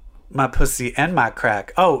 My pussy and my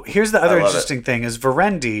crack. Oh, here's the other love interesting thing is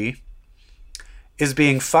Verendi is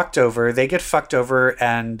being fucked over. They get fucked over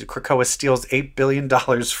and Krakoa steals $8 billion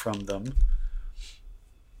from them.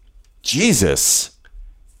 Jesus.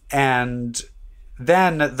 And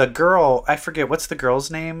then the girl, I forget, what's the girl's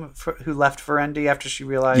name who left Verendi after she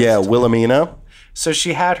realized? Yeah, Wilhelmina. So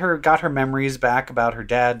she got her memories back about her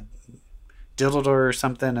dad diddled her or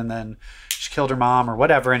something, and then she killed her mom or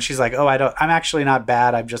whatever, and she's like, I'm actually not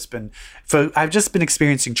bad, I've just been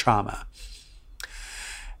experiencing trauma.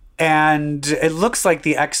 And it looks like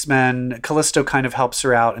the X-Men, Callisto kind of helps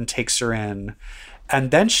her out and takes her in,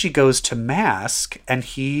 and then she goes to Mask and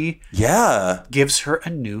he gives her a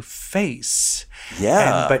new face.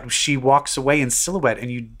 But she walks away in silhouette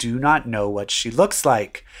and you do not know what she looks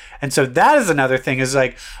like. And so that is another thing, is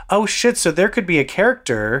like, oh shit, so there could be a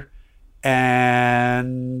character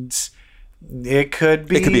and it could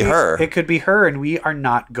be her. It could be her, and we are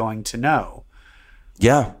not going to know.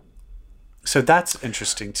 Yeah. So that's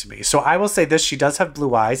interesting to me. So I will say this: she does have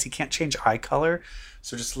blue eyes. He can't change eye color,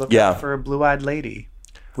 so just look out for a blue-eyed lady.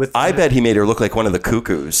 I bet he made her look like one of the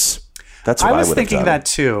Cuckoos. That's what I was thinking. That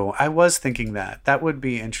too. I was thinking that would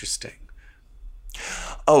be interesting.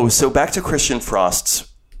 Oh, so back to Christian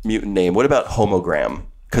Frost's mutant name. What about Homogram?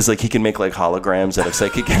 Because he can make holograms out of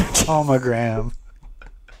psychic energy. Homogram.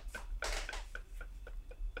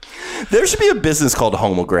 There should be a business called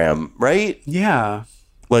Homogram, right? Yeah.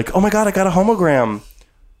 Oh my God, I got a Homogram.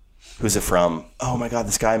 Who's it from? Oh my God,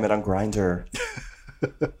 this guy I met on Grindr.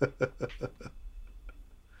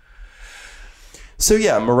 So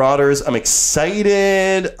yeah, Marauders, I'm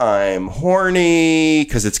excited. I'm horny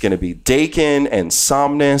because it's going to be Dakin and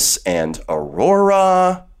Somnus and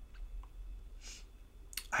Aurora.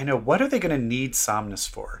 I know. What are they going to need Somnus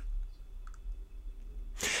for?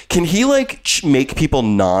 Can he make people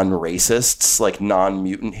non-racists,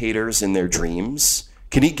 non-mutant haters in their dreams?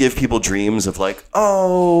 Can he give people dreams of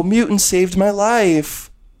oh, mutant saved my life?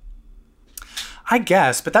 I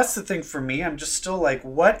guess, but that's the thing for me. I'm just still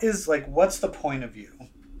what's the point of you?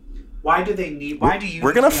 Why do you?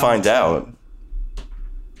 We're going to find out.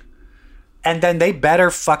 And then they better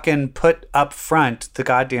fucking put up front the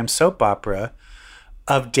goddamn soap opera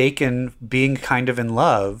of Dakin being kind of in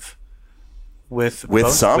love with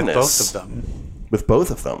Somnus. With both of them. With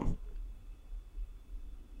both of them.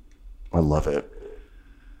 I love it.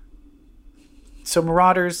 So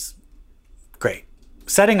Marauders, great.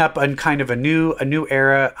 Setting up a kind of a new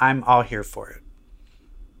era. I'm all here for it.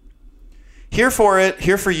 Here for it.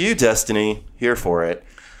 Here for you, Destiny. Here for it.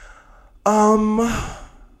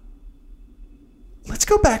 Let's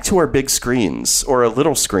go back to our big screens or our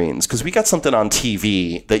little screens because we got something on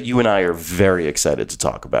TV that you and I are very excited to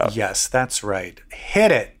talk about. Yes, that's right.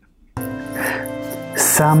 Hit it.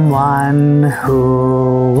 Someone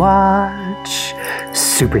who watch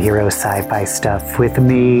superhero sci-fi stuff with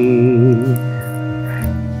me.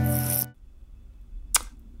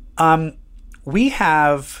 We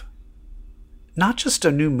have not just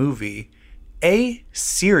a new movie, a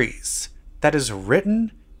series that is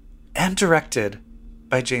written and directed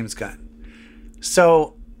by James Gunn.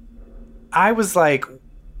 So I was like,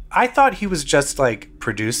 I thought he was just like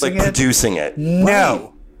producing it. Producing it. No.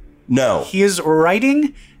 Right. No. He is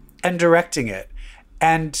writing and directing it.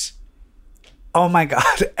 And oh my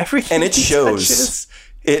God, everything. And it shows.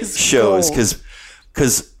 It shows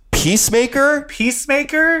because Peacemaker,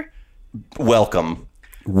 welcome.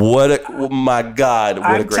 Oh my God,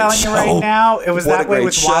 what a great show. I'm telling you right now, it was that way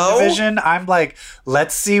with show. WandaVision. I'm like,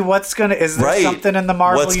 let's see is there something in the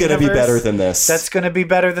Marvel What's universe going to be better than this? That's going to be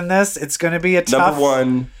better than this. It's going to be a tough. Number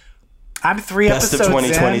one. I'm 3 Best of episodes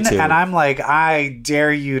 2022. in, and I'm like, I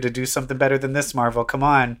dare you to do something better than this, Marvel. Come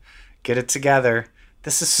on, get it together.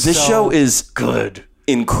 This show is good,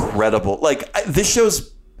 incredible. Like this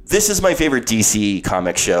is my favorite DC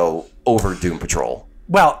comic show over Doom Patrol.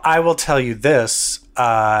 Well, I will tell you this.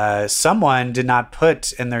 Someone did not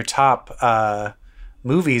put in their top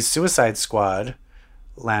movies Suicide Squad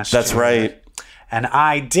last year. That's right. And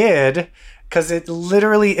I did, because it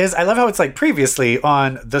literally is. I love how it's like previously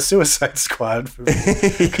on the Suicide Squad movie.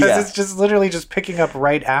 Because it's just literally just picking up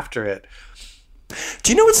right after it.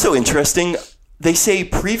 Do you know what's so interesting? They say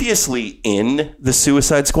previously in the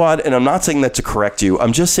Suicide Squad, and I'm not saying that to correct you.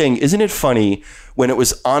 I'm just saying, isn't it funny when it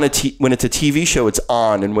was on when it's a TV show, it's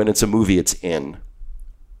on, and when it's a movie, it's in?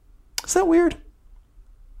 Is that weird?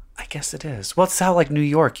 I guess it is. Well, it's how like New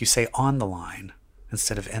York, you say on the line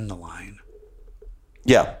instead of in the line.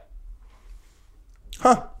 Yeah.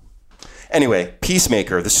 Huh. Anyway,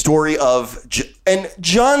 Peacemaker, the story of and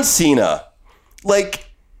John Cena. Like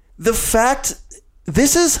the fact.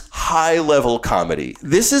 This is high-level comedy.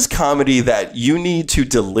 This is comedy that you need to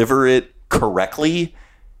deliver it correctly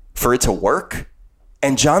for it to work.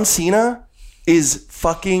 And John Cena is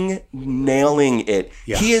fucking nailing it.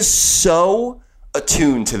 Yeah. He is so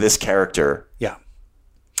attuned to this character. Yeah.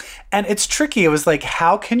 And it's tricky. It was like,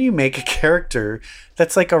 how can you make a character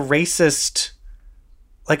that's like a racist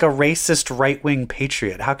right-wing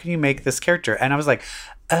patriot? How can you make this character? And I was like,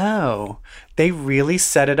 oh, they really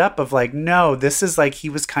set it up of like, no, this is like he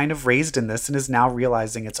was kind of raised in this and is now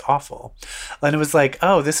realizing it's awful. And it was like,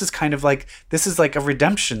 oh, this is like a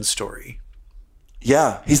redemption story.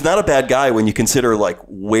 Yeah, he's not a bad guy when you consider like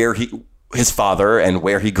where his father and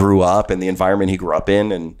where he grew up and the environment he grew up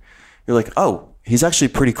in, and you're like, oh, he's actually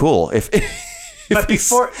pretty cool. If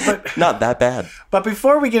not that bad. But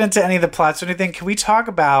before we get into any of the plots or anything, can we talk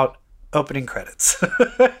about opening credits?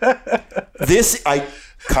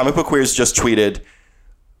 Comic Book Queers just tweeted,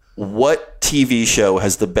 what TV show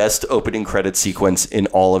has the best opening credit sequence in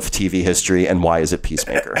all of TV history, and why is it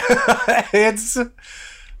Peacemaker? It's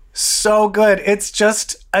so good. It's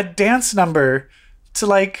just a dance number to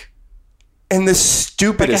like... And the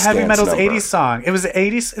stupidest like a Heavy Metal's number. 80s song. It was an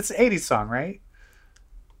 80s. It's an 80s song, right?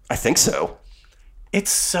 I think so.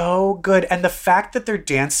 It's so good. And the fact that they're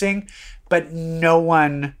dancing, but no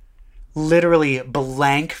one, literally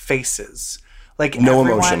blank faces. Like no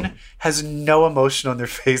everyone emotion. Has no emotion on their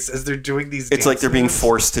face as they're doing these dances. It's like they're being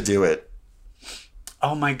forced to do it.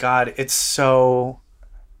 Oh my God. It's so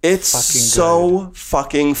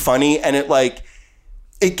fucking funny. And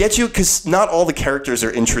it gets you because not all the characters are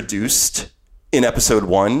introduced in episode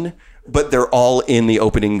 1, but they're all in the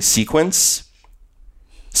opening sequence.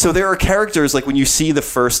 So there are characters like when you see the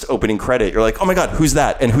first opening credit, you're like, oh my God, who's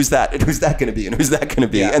that? And who's that? And who's that going to be? And who's that going to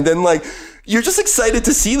be? Yeah. And then like, you're just excited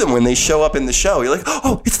to see them when they show up in the show. You're like,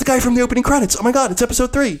 oh, it's the guy from the opening credits. Oh my God, it's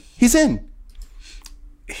episode 3. He's in.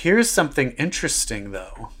 Here's something interesting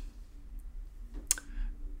though.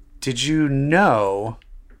 Did you know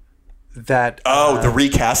that... the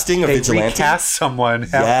recasting of Vigilante? They recast someone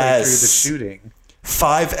halfway through the shooting.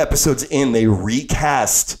 5 episodes in, they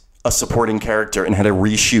recast a supporting character and had to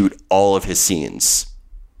reshoot all of his scenes.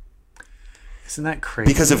 Isn't that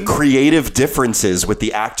crazy? Because of creative differences with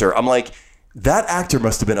the actor. I'm like, that actor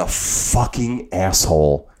must have been a fucking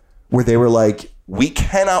asshole. Where they were like, we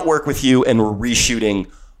cannot work with you and we're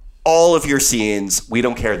reshooting all of your scenes. We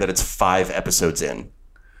don't care that it's 5 episodes in.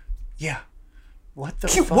 Yeah. What the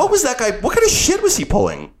fuck? What was that guy? What kind of shit was he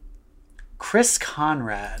pulling? Chris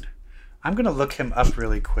Conrad I'm going to look him up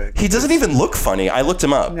really quick. He doesn't even look funny. I looked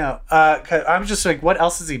him up. No, I'm just like, what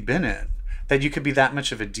else has he been in that you could be that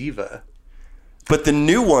much of a diva? But the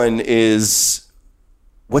new one is,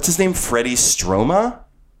 what's his name? Freddie Stroma?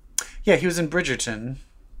 Yeah, he was in Bridgerton.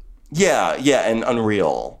 Yeah, and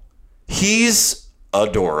Unreal. He's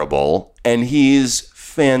adorable, and he's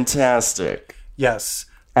fantastic. Yes.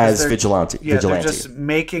 As Vigilante. Yeah, they're just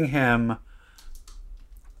making him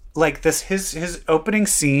like this. His opening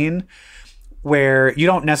scene where you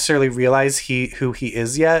don't necessarily realize who he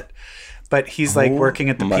is yet, but he's like working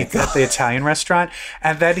at the Italian restaurant,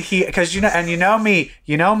 and then because you know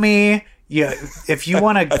me. Yeah, if you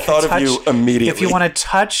want to, I thought of you immediately. If you want to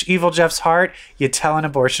touch Evil Jeff's heart, you tell an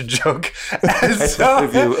abortion joke. And thought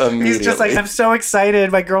of you immediately. He's just like, I'm so excited.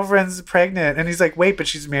 My girlfriend's pregnant, and he's like, wait, but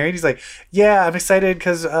she's married. He's like, yeah, I'm excited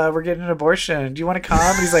because we're getting an abortion. Do you want to come?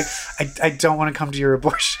 And he's like, I don't want to come to your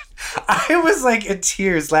abortion. I was like in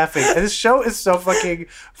tears laughing. And this show is so fucking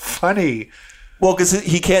funny. Well, because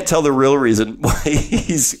he can't tell the real reason why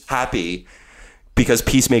he's happy. Because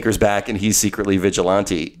Peacemaker's back and he's secretly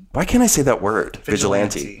Vigilante. Why can't I say that word?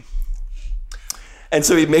 Vigilante. And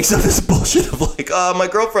so he makes up this bullshit of like, oh, my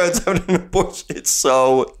girlfriend's having an abortion. It's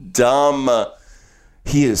so dumb.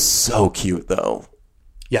 He is so cute, though.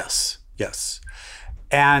 Yes.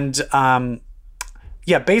 And,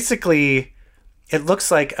 basically, it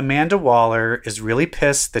looks like Amanda Waller is really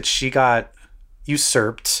pissed that she got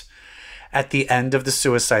usurped at the end of the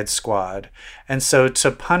Suicide Squad, and so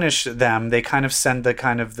to punish them, they kind of send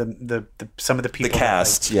the some of the people, the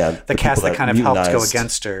cast, the cast that kind of helped go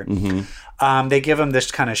against her. Mm-hmm. They give them this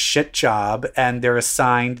kind of shit job, and they're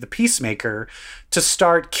assigned the Peacemaker to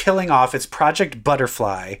start killing off. It's Project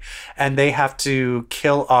Butterfly, and they have to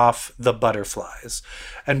kill off the butterflies.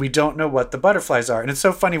 And we don't know what the butterflies are. And it's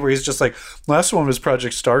so funny where he's just like, last one was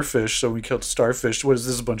Project Starfish, so we killed Starfish. What is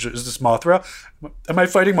this, is this Mothra? Am I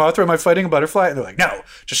fighting Mothra? Am I fighting a butterfly? And they're like, no,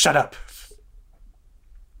 just shut up.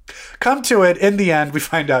 Come to it. In the end, we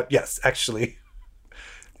find out, yes, actually.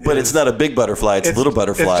 But it's not a big butterfly. It's little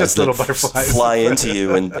butterflies. It's just little butterflies. Fly into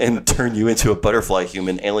you and turn you into a butterfly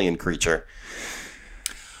human alien creature.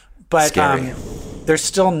 But they're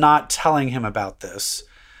still not telling him about this.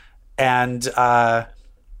 And the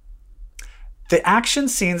action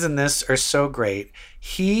scenes in this are so great.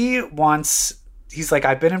 He's like,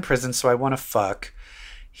 I've been in prison, so I want to fuck.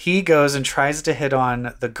 He goes and tries to hit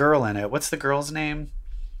on the girl in it. What's the girl's name?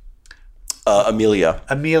 Amelia.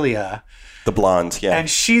 The blonde, yeah. And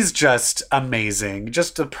she's just amazing.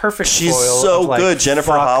 Just a perfect She's foil so of like, good.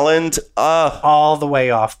 Jennifer Holland. All the way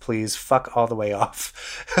off, please. Fuck all the way off.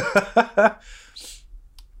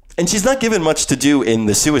 And she's not given much to do in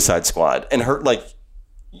the Suicide Squad. And her, like,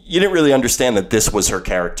 you didn't really understand that this was her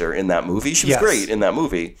character in that movie. She was great in that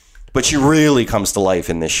movie. But she really comes to life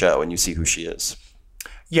in this show, and you see who she is.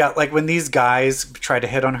 Yeah, like when these guys try to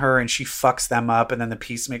hit on her and she fucks them up, and then the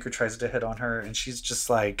Peacemaker tries to hit on her, and she's just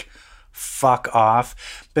like, fuck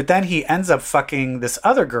off. But then he ends up fucking this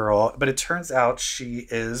other girl, but it turns out she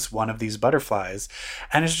is one of these butterflies.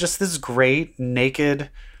 And it's just this great naked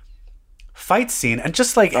fight scene. And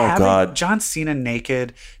just like having John Cena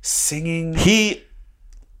naked singing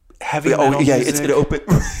heavy metal music.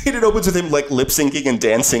 It opens with him like lip syncing and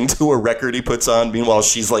dancing to a record he puts on. Meanwhile,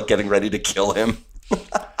 she's like getting ready to kill him.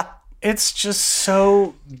 It's just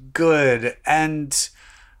so good. And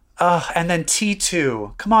then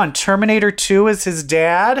T2. Come on, Terminator 2 is his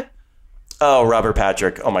dad? Oh, Robert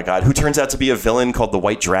Patrick. Oh, my God. Who turns out to be a villain called the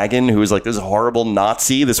White Dragon, who is like this horrible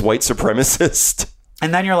Nazi, this white supremacist.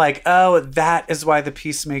 And then you're like, oh, that is why the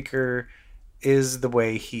Peacemaker is the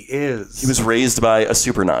way he is. He was raised by a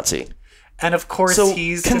super Nazi. And of course, so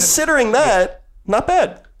considering that, not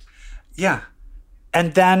bad. Yeah.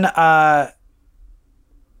 And then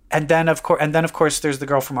of course, there's the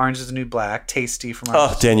girl from Orange is the New Black, Tasty from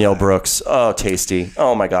Orange. Oh, Danielle Brooks. Oh, Tasty.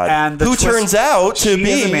 Oh my God. And who turns out to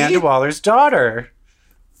be Amanda Waller's daughter.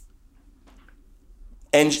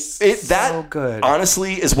 And that good.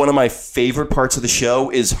 Honestly is one of my favorite parts of the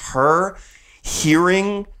show is her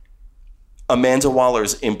hearing Amanda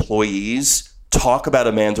Waller's employees talk about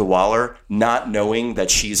Amanda Waller, not knowing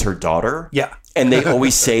that she's her daughter. Yeah. And they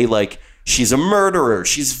always say like, she's a murderer.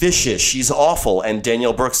 She's vicious. She's awful. And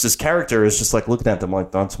Danielle Brooks' character is just like looking at them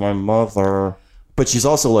like, that's my mother. But she's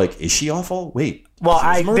also like, is she awful? Wait.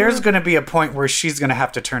 Well, there's going to be a point where she's going to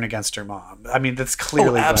have to turn against her mom. I mean, that's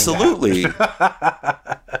clearly absolutely.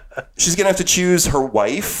 She's going to have to choose her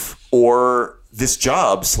wife or this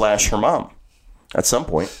job / her mom at some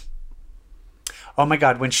point. Oh my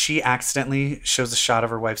God, when she accidentally shows a shot of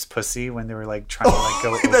her wife's pussy when they were like trying to like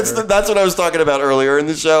go over. That's what I was talking about earlier in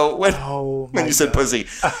the show when you said pussy.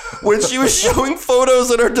 When she was showing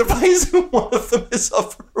photos on her device, and one of them is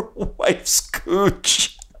of her wife's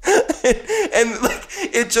cooch. And like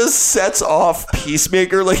it just sets off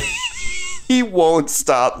Peacemaker. Like he won't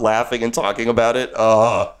stop laughing and talking about it.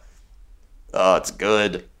 Oh, it's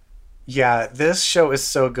good. Yeah, this show is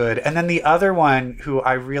so good. And then the other one who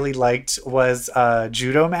I really liked was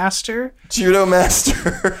Judo Master. Judo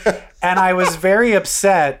Master. And I was very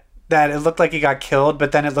upset that it looked like he got killed,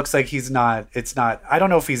 but then it looks like he's not. It's not. I don't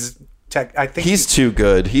know if he's I think he's too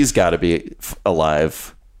good. He's got to be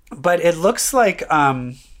alive. But it looks like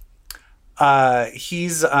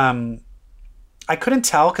he's I couldn't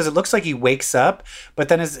tell because it looks like he wakes up, but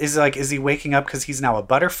then is he waking up because he's now a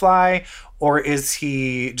butterfly, or is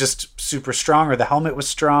he just super strong, or the helmet was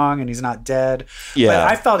strong and he's not dead? Yeah, but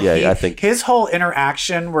I felt I think his whole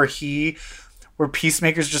interaction where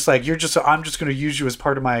Peacemaker's just like, I'm just going to use you as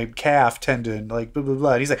part of my calf tendon, like blah blah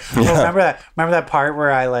blah. And he's like, remember that part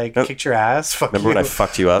where I like kicked your ass? Remember when I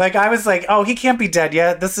fucked you up? Like I was like, oh, he can't be dead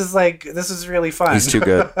yet. This is really fun. He's too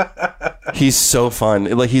good. He's so fun.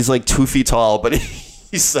 Like he's like 2 feet tall, but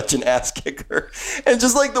he's such an ass kicker, and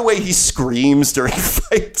just like the way he screams during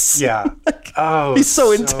fights. Yeah. He's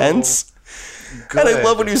so intense. Good. And I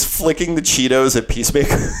love when he was flicking the Cheetos at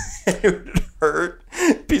Peacemaker. It would hurt.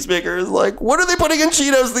 Peacemaker is like, what are they putting in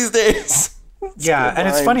Cheetos these days? Yeah, and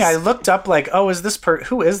it's funny. I looked up like, oh,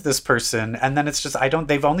 who is this person? And then it's just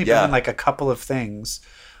they've only been in like a couple of things.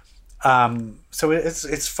 So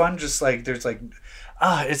it's fun. Just like there's like,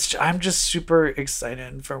 I'm just super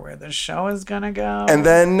excited for where the show is gonna go. And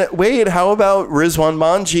then wait, how about Rizwan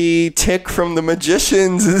Manji? Tick from The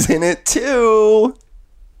Magicians is in it too.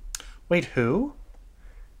 Wait, who?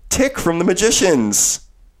 Tick from The Magicians.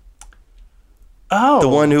 Oh, the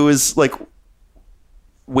one who is like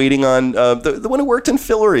waiting on the one who worked in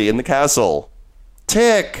Fillory in the castle.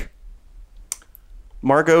 Tick.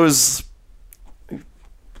 Margot's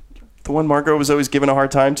the one Margot was always giving a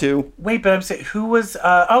hard time to. Wait, but I'm saying who was?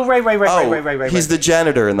 Right. He's the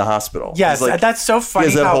janitor in the hospital. Yes, like, that's so funny.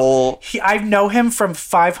 He has that I know him from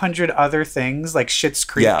 500 other things like Schitt's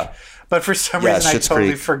Creek. Yeah. But for some reason, I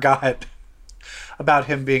totally forgot about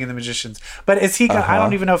him being in The Magicians. But is he? I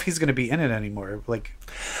don't even know if he's going to be in it anymore. Like,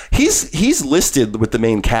 he's listed with the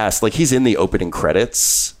main cast. Like he's in the opening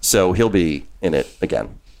credits, so he'll be in it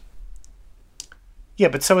again. Yeah,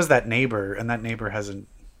 but so is that neighbor, and that neighbor hasn't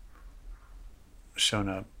shown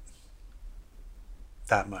up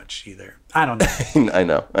that much either. I don't know.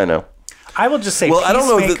 I know. I will just say,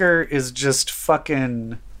 Peacemaker is just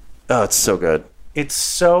fucking. Oh, it's so good. It's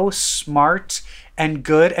so smart and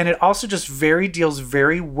good, and it also just deals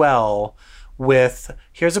very well with,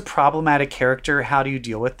 here's a problematic character, how do you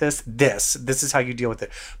deal with this? This is how you deal with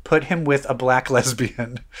it. Put him with a black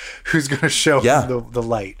lesbian who's going to show him the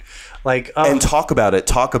light. Like, and talk about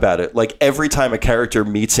it. Like every time a character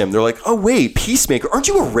meets him, they're like, "Oh wait, Peacemaker, aren't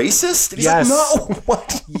you a racist?" And he's like, "No,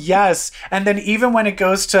 what?" Yes, and then even when it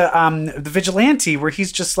goes to the vigilante, where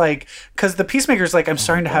he's just like, because the Peacemaker's like, I'm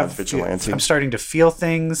starting to feel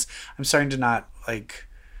things. I'm starting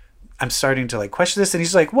to like question this, and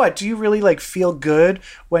he's like, "What? Do you really like feel good?"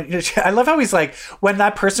 When I love how he's like, when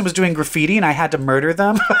that person was doing graffiti and I had to murder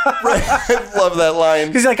them. Right, I love that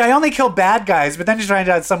line. He's like, I only kill bad guys, but then he's trying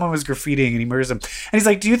to out someone was graffitiing and he murders him, and he's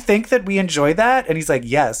like, "Do you think that we enjoy that?" And he's like,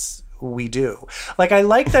 "Yes, we do." Like, I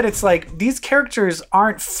like that it's like these characters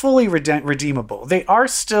aren't fully redeemable. They are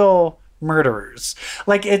still murderers.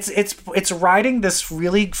 Like it's riding this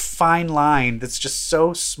really fine line that's just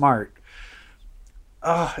so smart.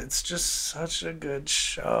 Oh, it's just such a good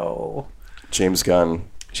show. James Gunn.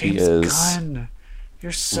 Gunn.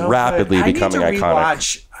 You're so rapidly good. becoming iconic. I need to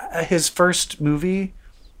rewatch his first movie.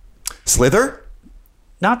 Slither?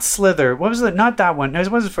 Not Slither. What was it? Not that one. It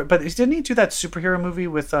was, but didn't he do that superhero movie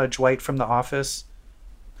with Dwight from The Office?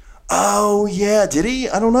 Oh, yeah. Did he?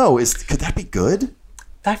 I don't know. Could that be good?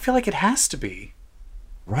 I feel like it has to be.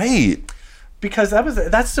 Right. Because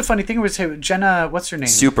that's the funny thing was Jenna, what's her name?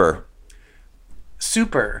 Super.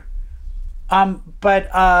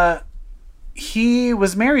 But he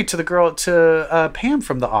was married to the girl, to Pam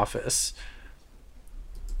from The Office.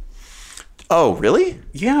 Oh, really?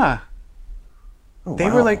 Yeah. Oh,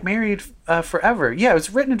 they were like married forever. Yeah, it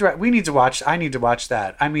was written and directed. I need to watch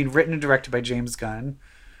that. I mean, written and directed by James Gunn.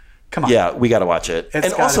 Come on. Yeah, we got to watch it.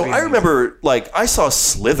 And also, I remember, like, I saw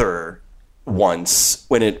Slither once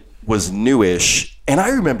when it was newish, and I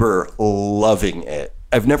remember loving it.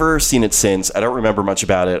 I've never seen it since. I don't remember much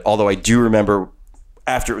about it, although I do remember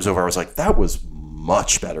after it was over, I was like, that was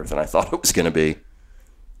much better than I thought it was going to be.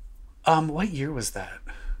 What year was that?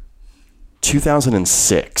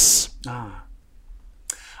 2006.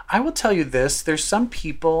 I will tell you this. There's some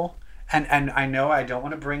people, and I know I don't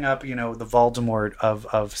want to bring up, the Voldemort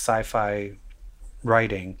of sci-fi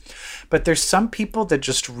writing, but there's some people that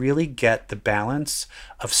just really get the balance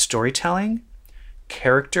of storytelling,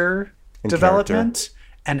 character development,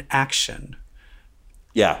 and action.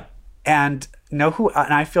 Yeah. And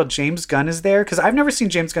and I feel James Gunn is there, because I've never seen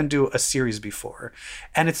James Gunn do a series before,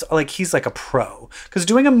 and it's like he's like a pro, because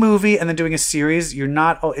doing a movie and then doing a series,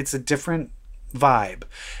 it's a different vibe,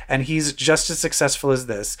 and he's just as successful as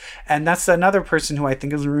this. And that's another person who I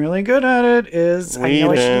think is really good at it is Whedon. I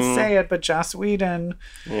know I shouldn't say it, but Joss Whedon.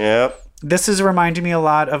 Yep. This is reminding me a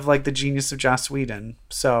lot of like the genius of Joss Whedon,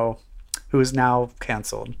 who is now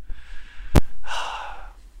canceled.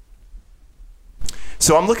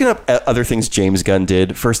 So I'm looking up at other things James Gunn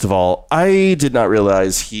did. First of all, I did not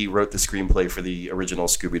realize he wrote the screenplay for the original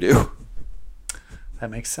Scooby-Doo. That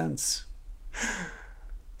makes sense.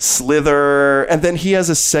 Slither, and then he has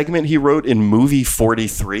a segment he wrote in Movie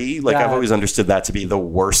 43. I've always understood that to be the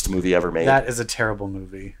worst movie ever made. That is a terrible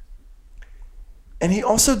movie. And he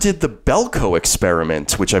also did the Belko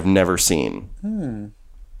Experiment, which I've never seen.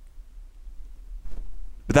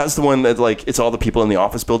 But that's the one that it's all the people in the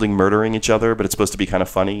office building murdering each other, but it's supposed to be kind of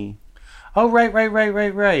funny. Oh, right.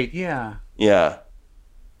 Yeah. Yeah.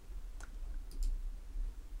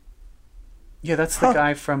 Yeah, that's the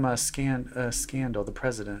guy from Scandal, the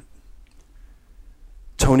president.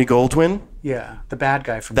 Tony Goldwyn? Yeah, the bad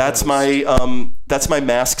guy from That's Ghost. that's my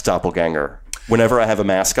mask doppelganger. Whenever I have a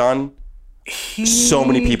mask on, so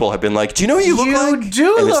many people have been like, "Do you know who you look like?" You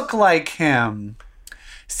do look like him.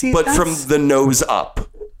 See, but from the nose up.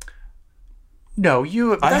 No,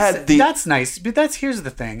 that's nice. But here's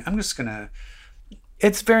the thing. I'm just gonna.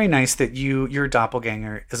 It's very nice that your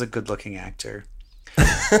doppelganger is a good-looking actor.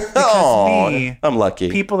 Oh, I'm lucky.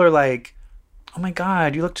 People are like, "Oh my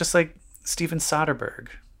God, you look just like Steven Soderbergh,"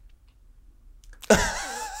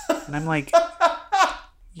 and I'm like,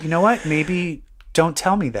 you know what? Maybe don't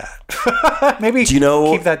tell me that. Maybe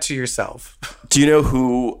keep that to yourself. Do you know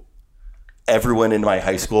who everyone in my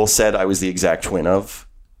high school said I was the exact twin of?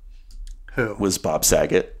 Who? Was Bob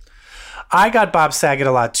Saget. I got Bob Saget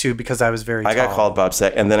a lot too because I was very tall. I got called Bob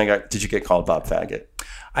Saget, and then did you get called Bob Faggot?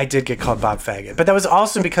 I did get called Bob Faggot, but that was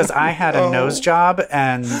also because I had a nose job,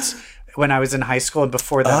 and when I was in high school, and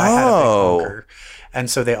before that I had a big honker, and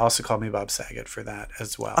so they also called me Bob Saget for that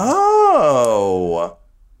as well. Oh.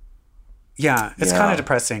 Yeah, it's kind of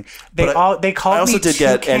depressing. They called me They called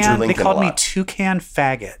me Toucan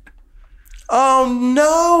Faggot. Oh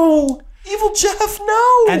no, Evil Jeff,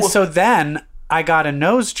 no. And so then I got a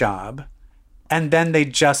nose job, and then they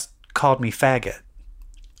just called me Faggot.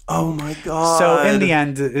 Oh my God. So in the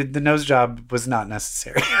end, the nose job was not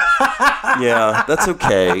necessary. Yeah, that's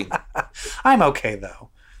okay. I'm okay though.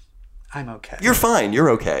 I'm okay. You're fine. You're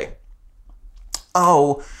okay.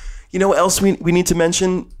 Oh, you know what else we need to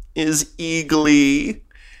mention is Eagly.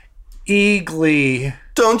 Eagly.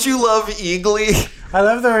 Don't you love Eagly? I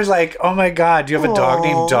love that there's like, oh my God, do you have a dog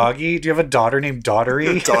named Doggy? Do you have a daughter named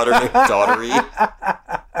Daughtery? A daughter named Daughtery.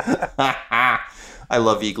 I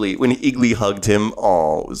love Eagly. When Eagly hugged him, it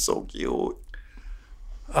was so cute.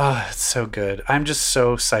 Oh, it's so good. I'm just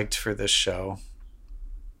so psyched for this show.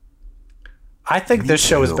 I think this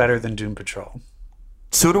show is better than Doom Patrol.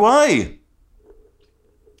 So do I.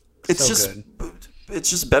 It's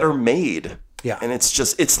just better made. Yeah. And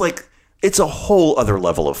it's a whole other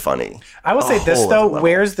level of funny. I will say this though,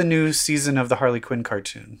 where's the new season of the Harley Quinn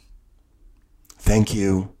cartoon? Thank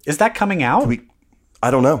you. Is that coming out? I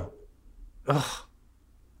don't know. Ugh.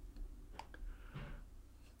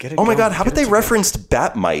 Oh my God, how about they referenced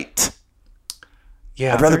Batmite?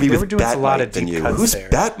 Yeah. I'd rather be with Batmite than you. Who's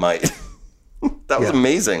Batmite? That was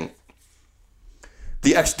amazing.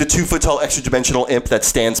 The 2 foot tall extra dimensional imp that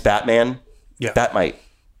stands Batman. Yeah. Batmite.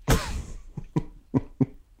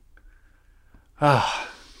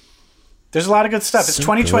 There's a lot of good stuff. It's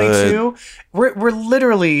 2022. Good. We're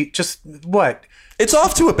literally just what? It's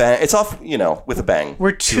off to a bang. It's off, with a bang.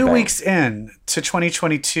 We're 2 weeks in to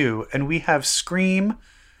 2022, and we have Scream.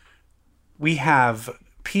 We have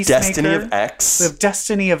Peacemaker. Destiny of X. We have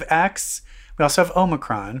Destiny of X. We also have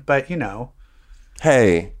Omicron, but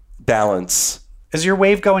Hey, balance. Is your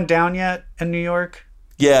wave going down yet in New York?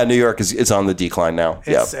 Yeah, New York is on the decline now.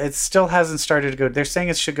 It still hasn't started to go. They're saying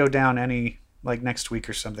it should go down next week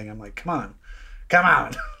or something. I'm like, come on. Come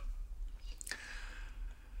on,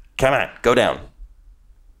 go down.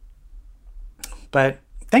 But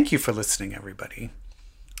thank you for listening, everybody.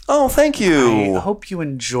 Oh, thank you. I hope you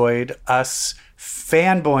enjoyed us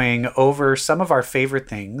fanboying over some of our favorite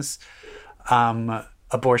things.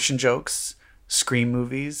 Abortion jokes, Scream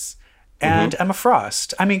movies, and Emma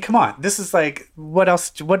Frost. I mean, come on. This is like, what else?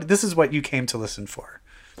 This is what you came to listen for.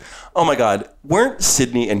 Oh my God. Weren't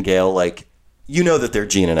Sydney and Gail like, you know that they're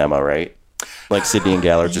Gene and Emma, right? Like Sydney and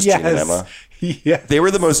Gail are just Gene and Emma. Yes. They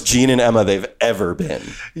were the most Gene and Emma they've ever been.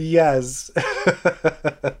 Yes.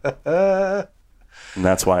 And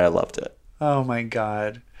that's why I loved it. Oh my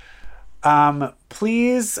God.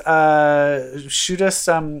 Please shoot us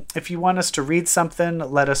if you want us to read something,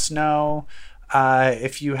 let us know.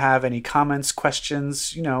 If you have any comments,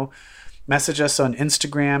 questions, message us on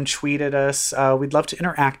Instagram, tweet at us. We'd love to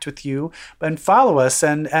interact with you and follow us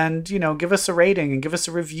and give us a rating and give us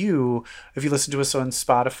a review if you listen to us on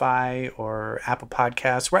Spotify or Apple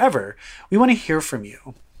Podcasts, wherever. We want to hear from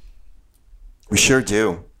you. We sure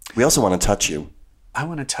do. We also want to touch you. I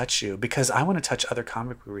want to touch you because I want to touch other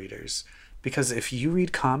comic book readers. Because if you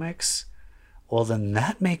read comics, well, then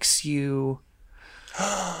that makes you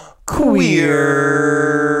queer.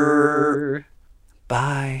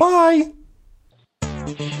 Bye. Bye.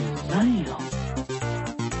 Shazam.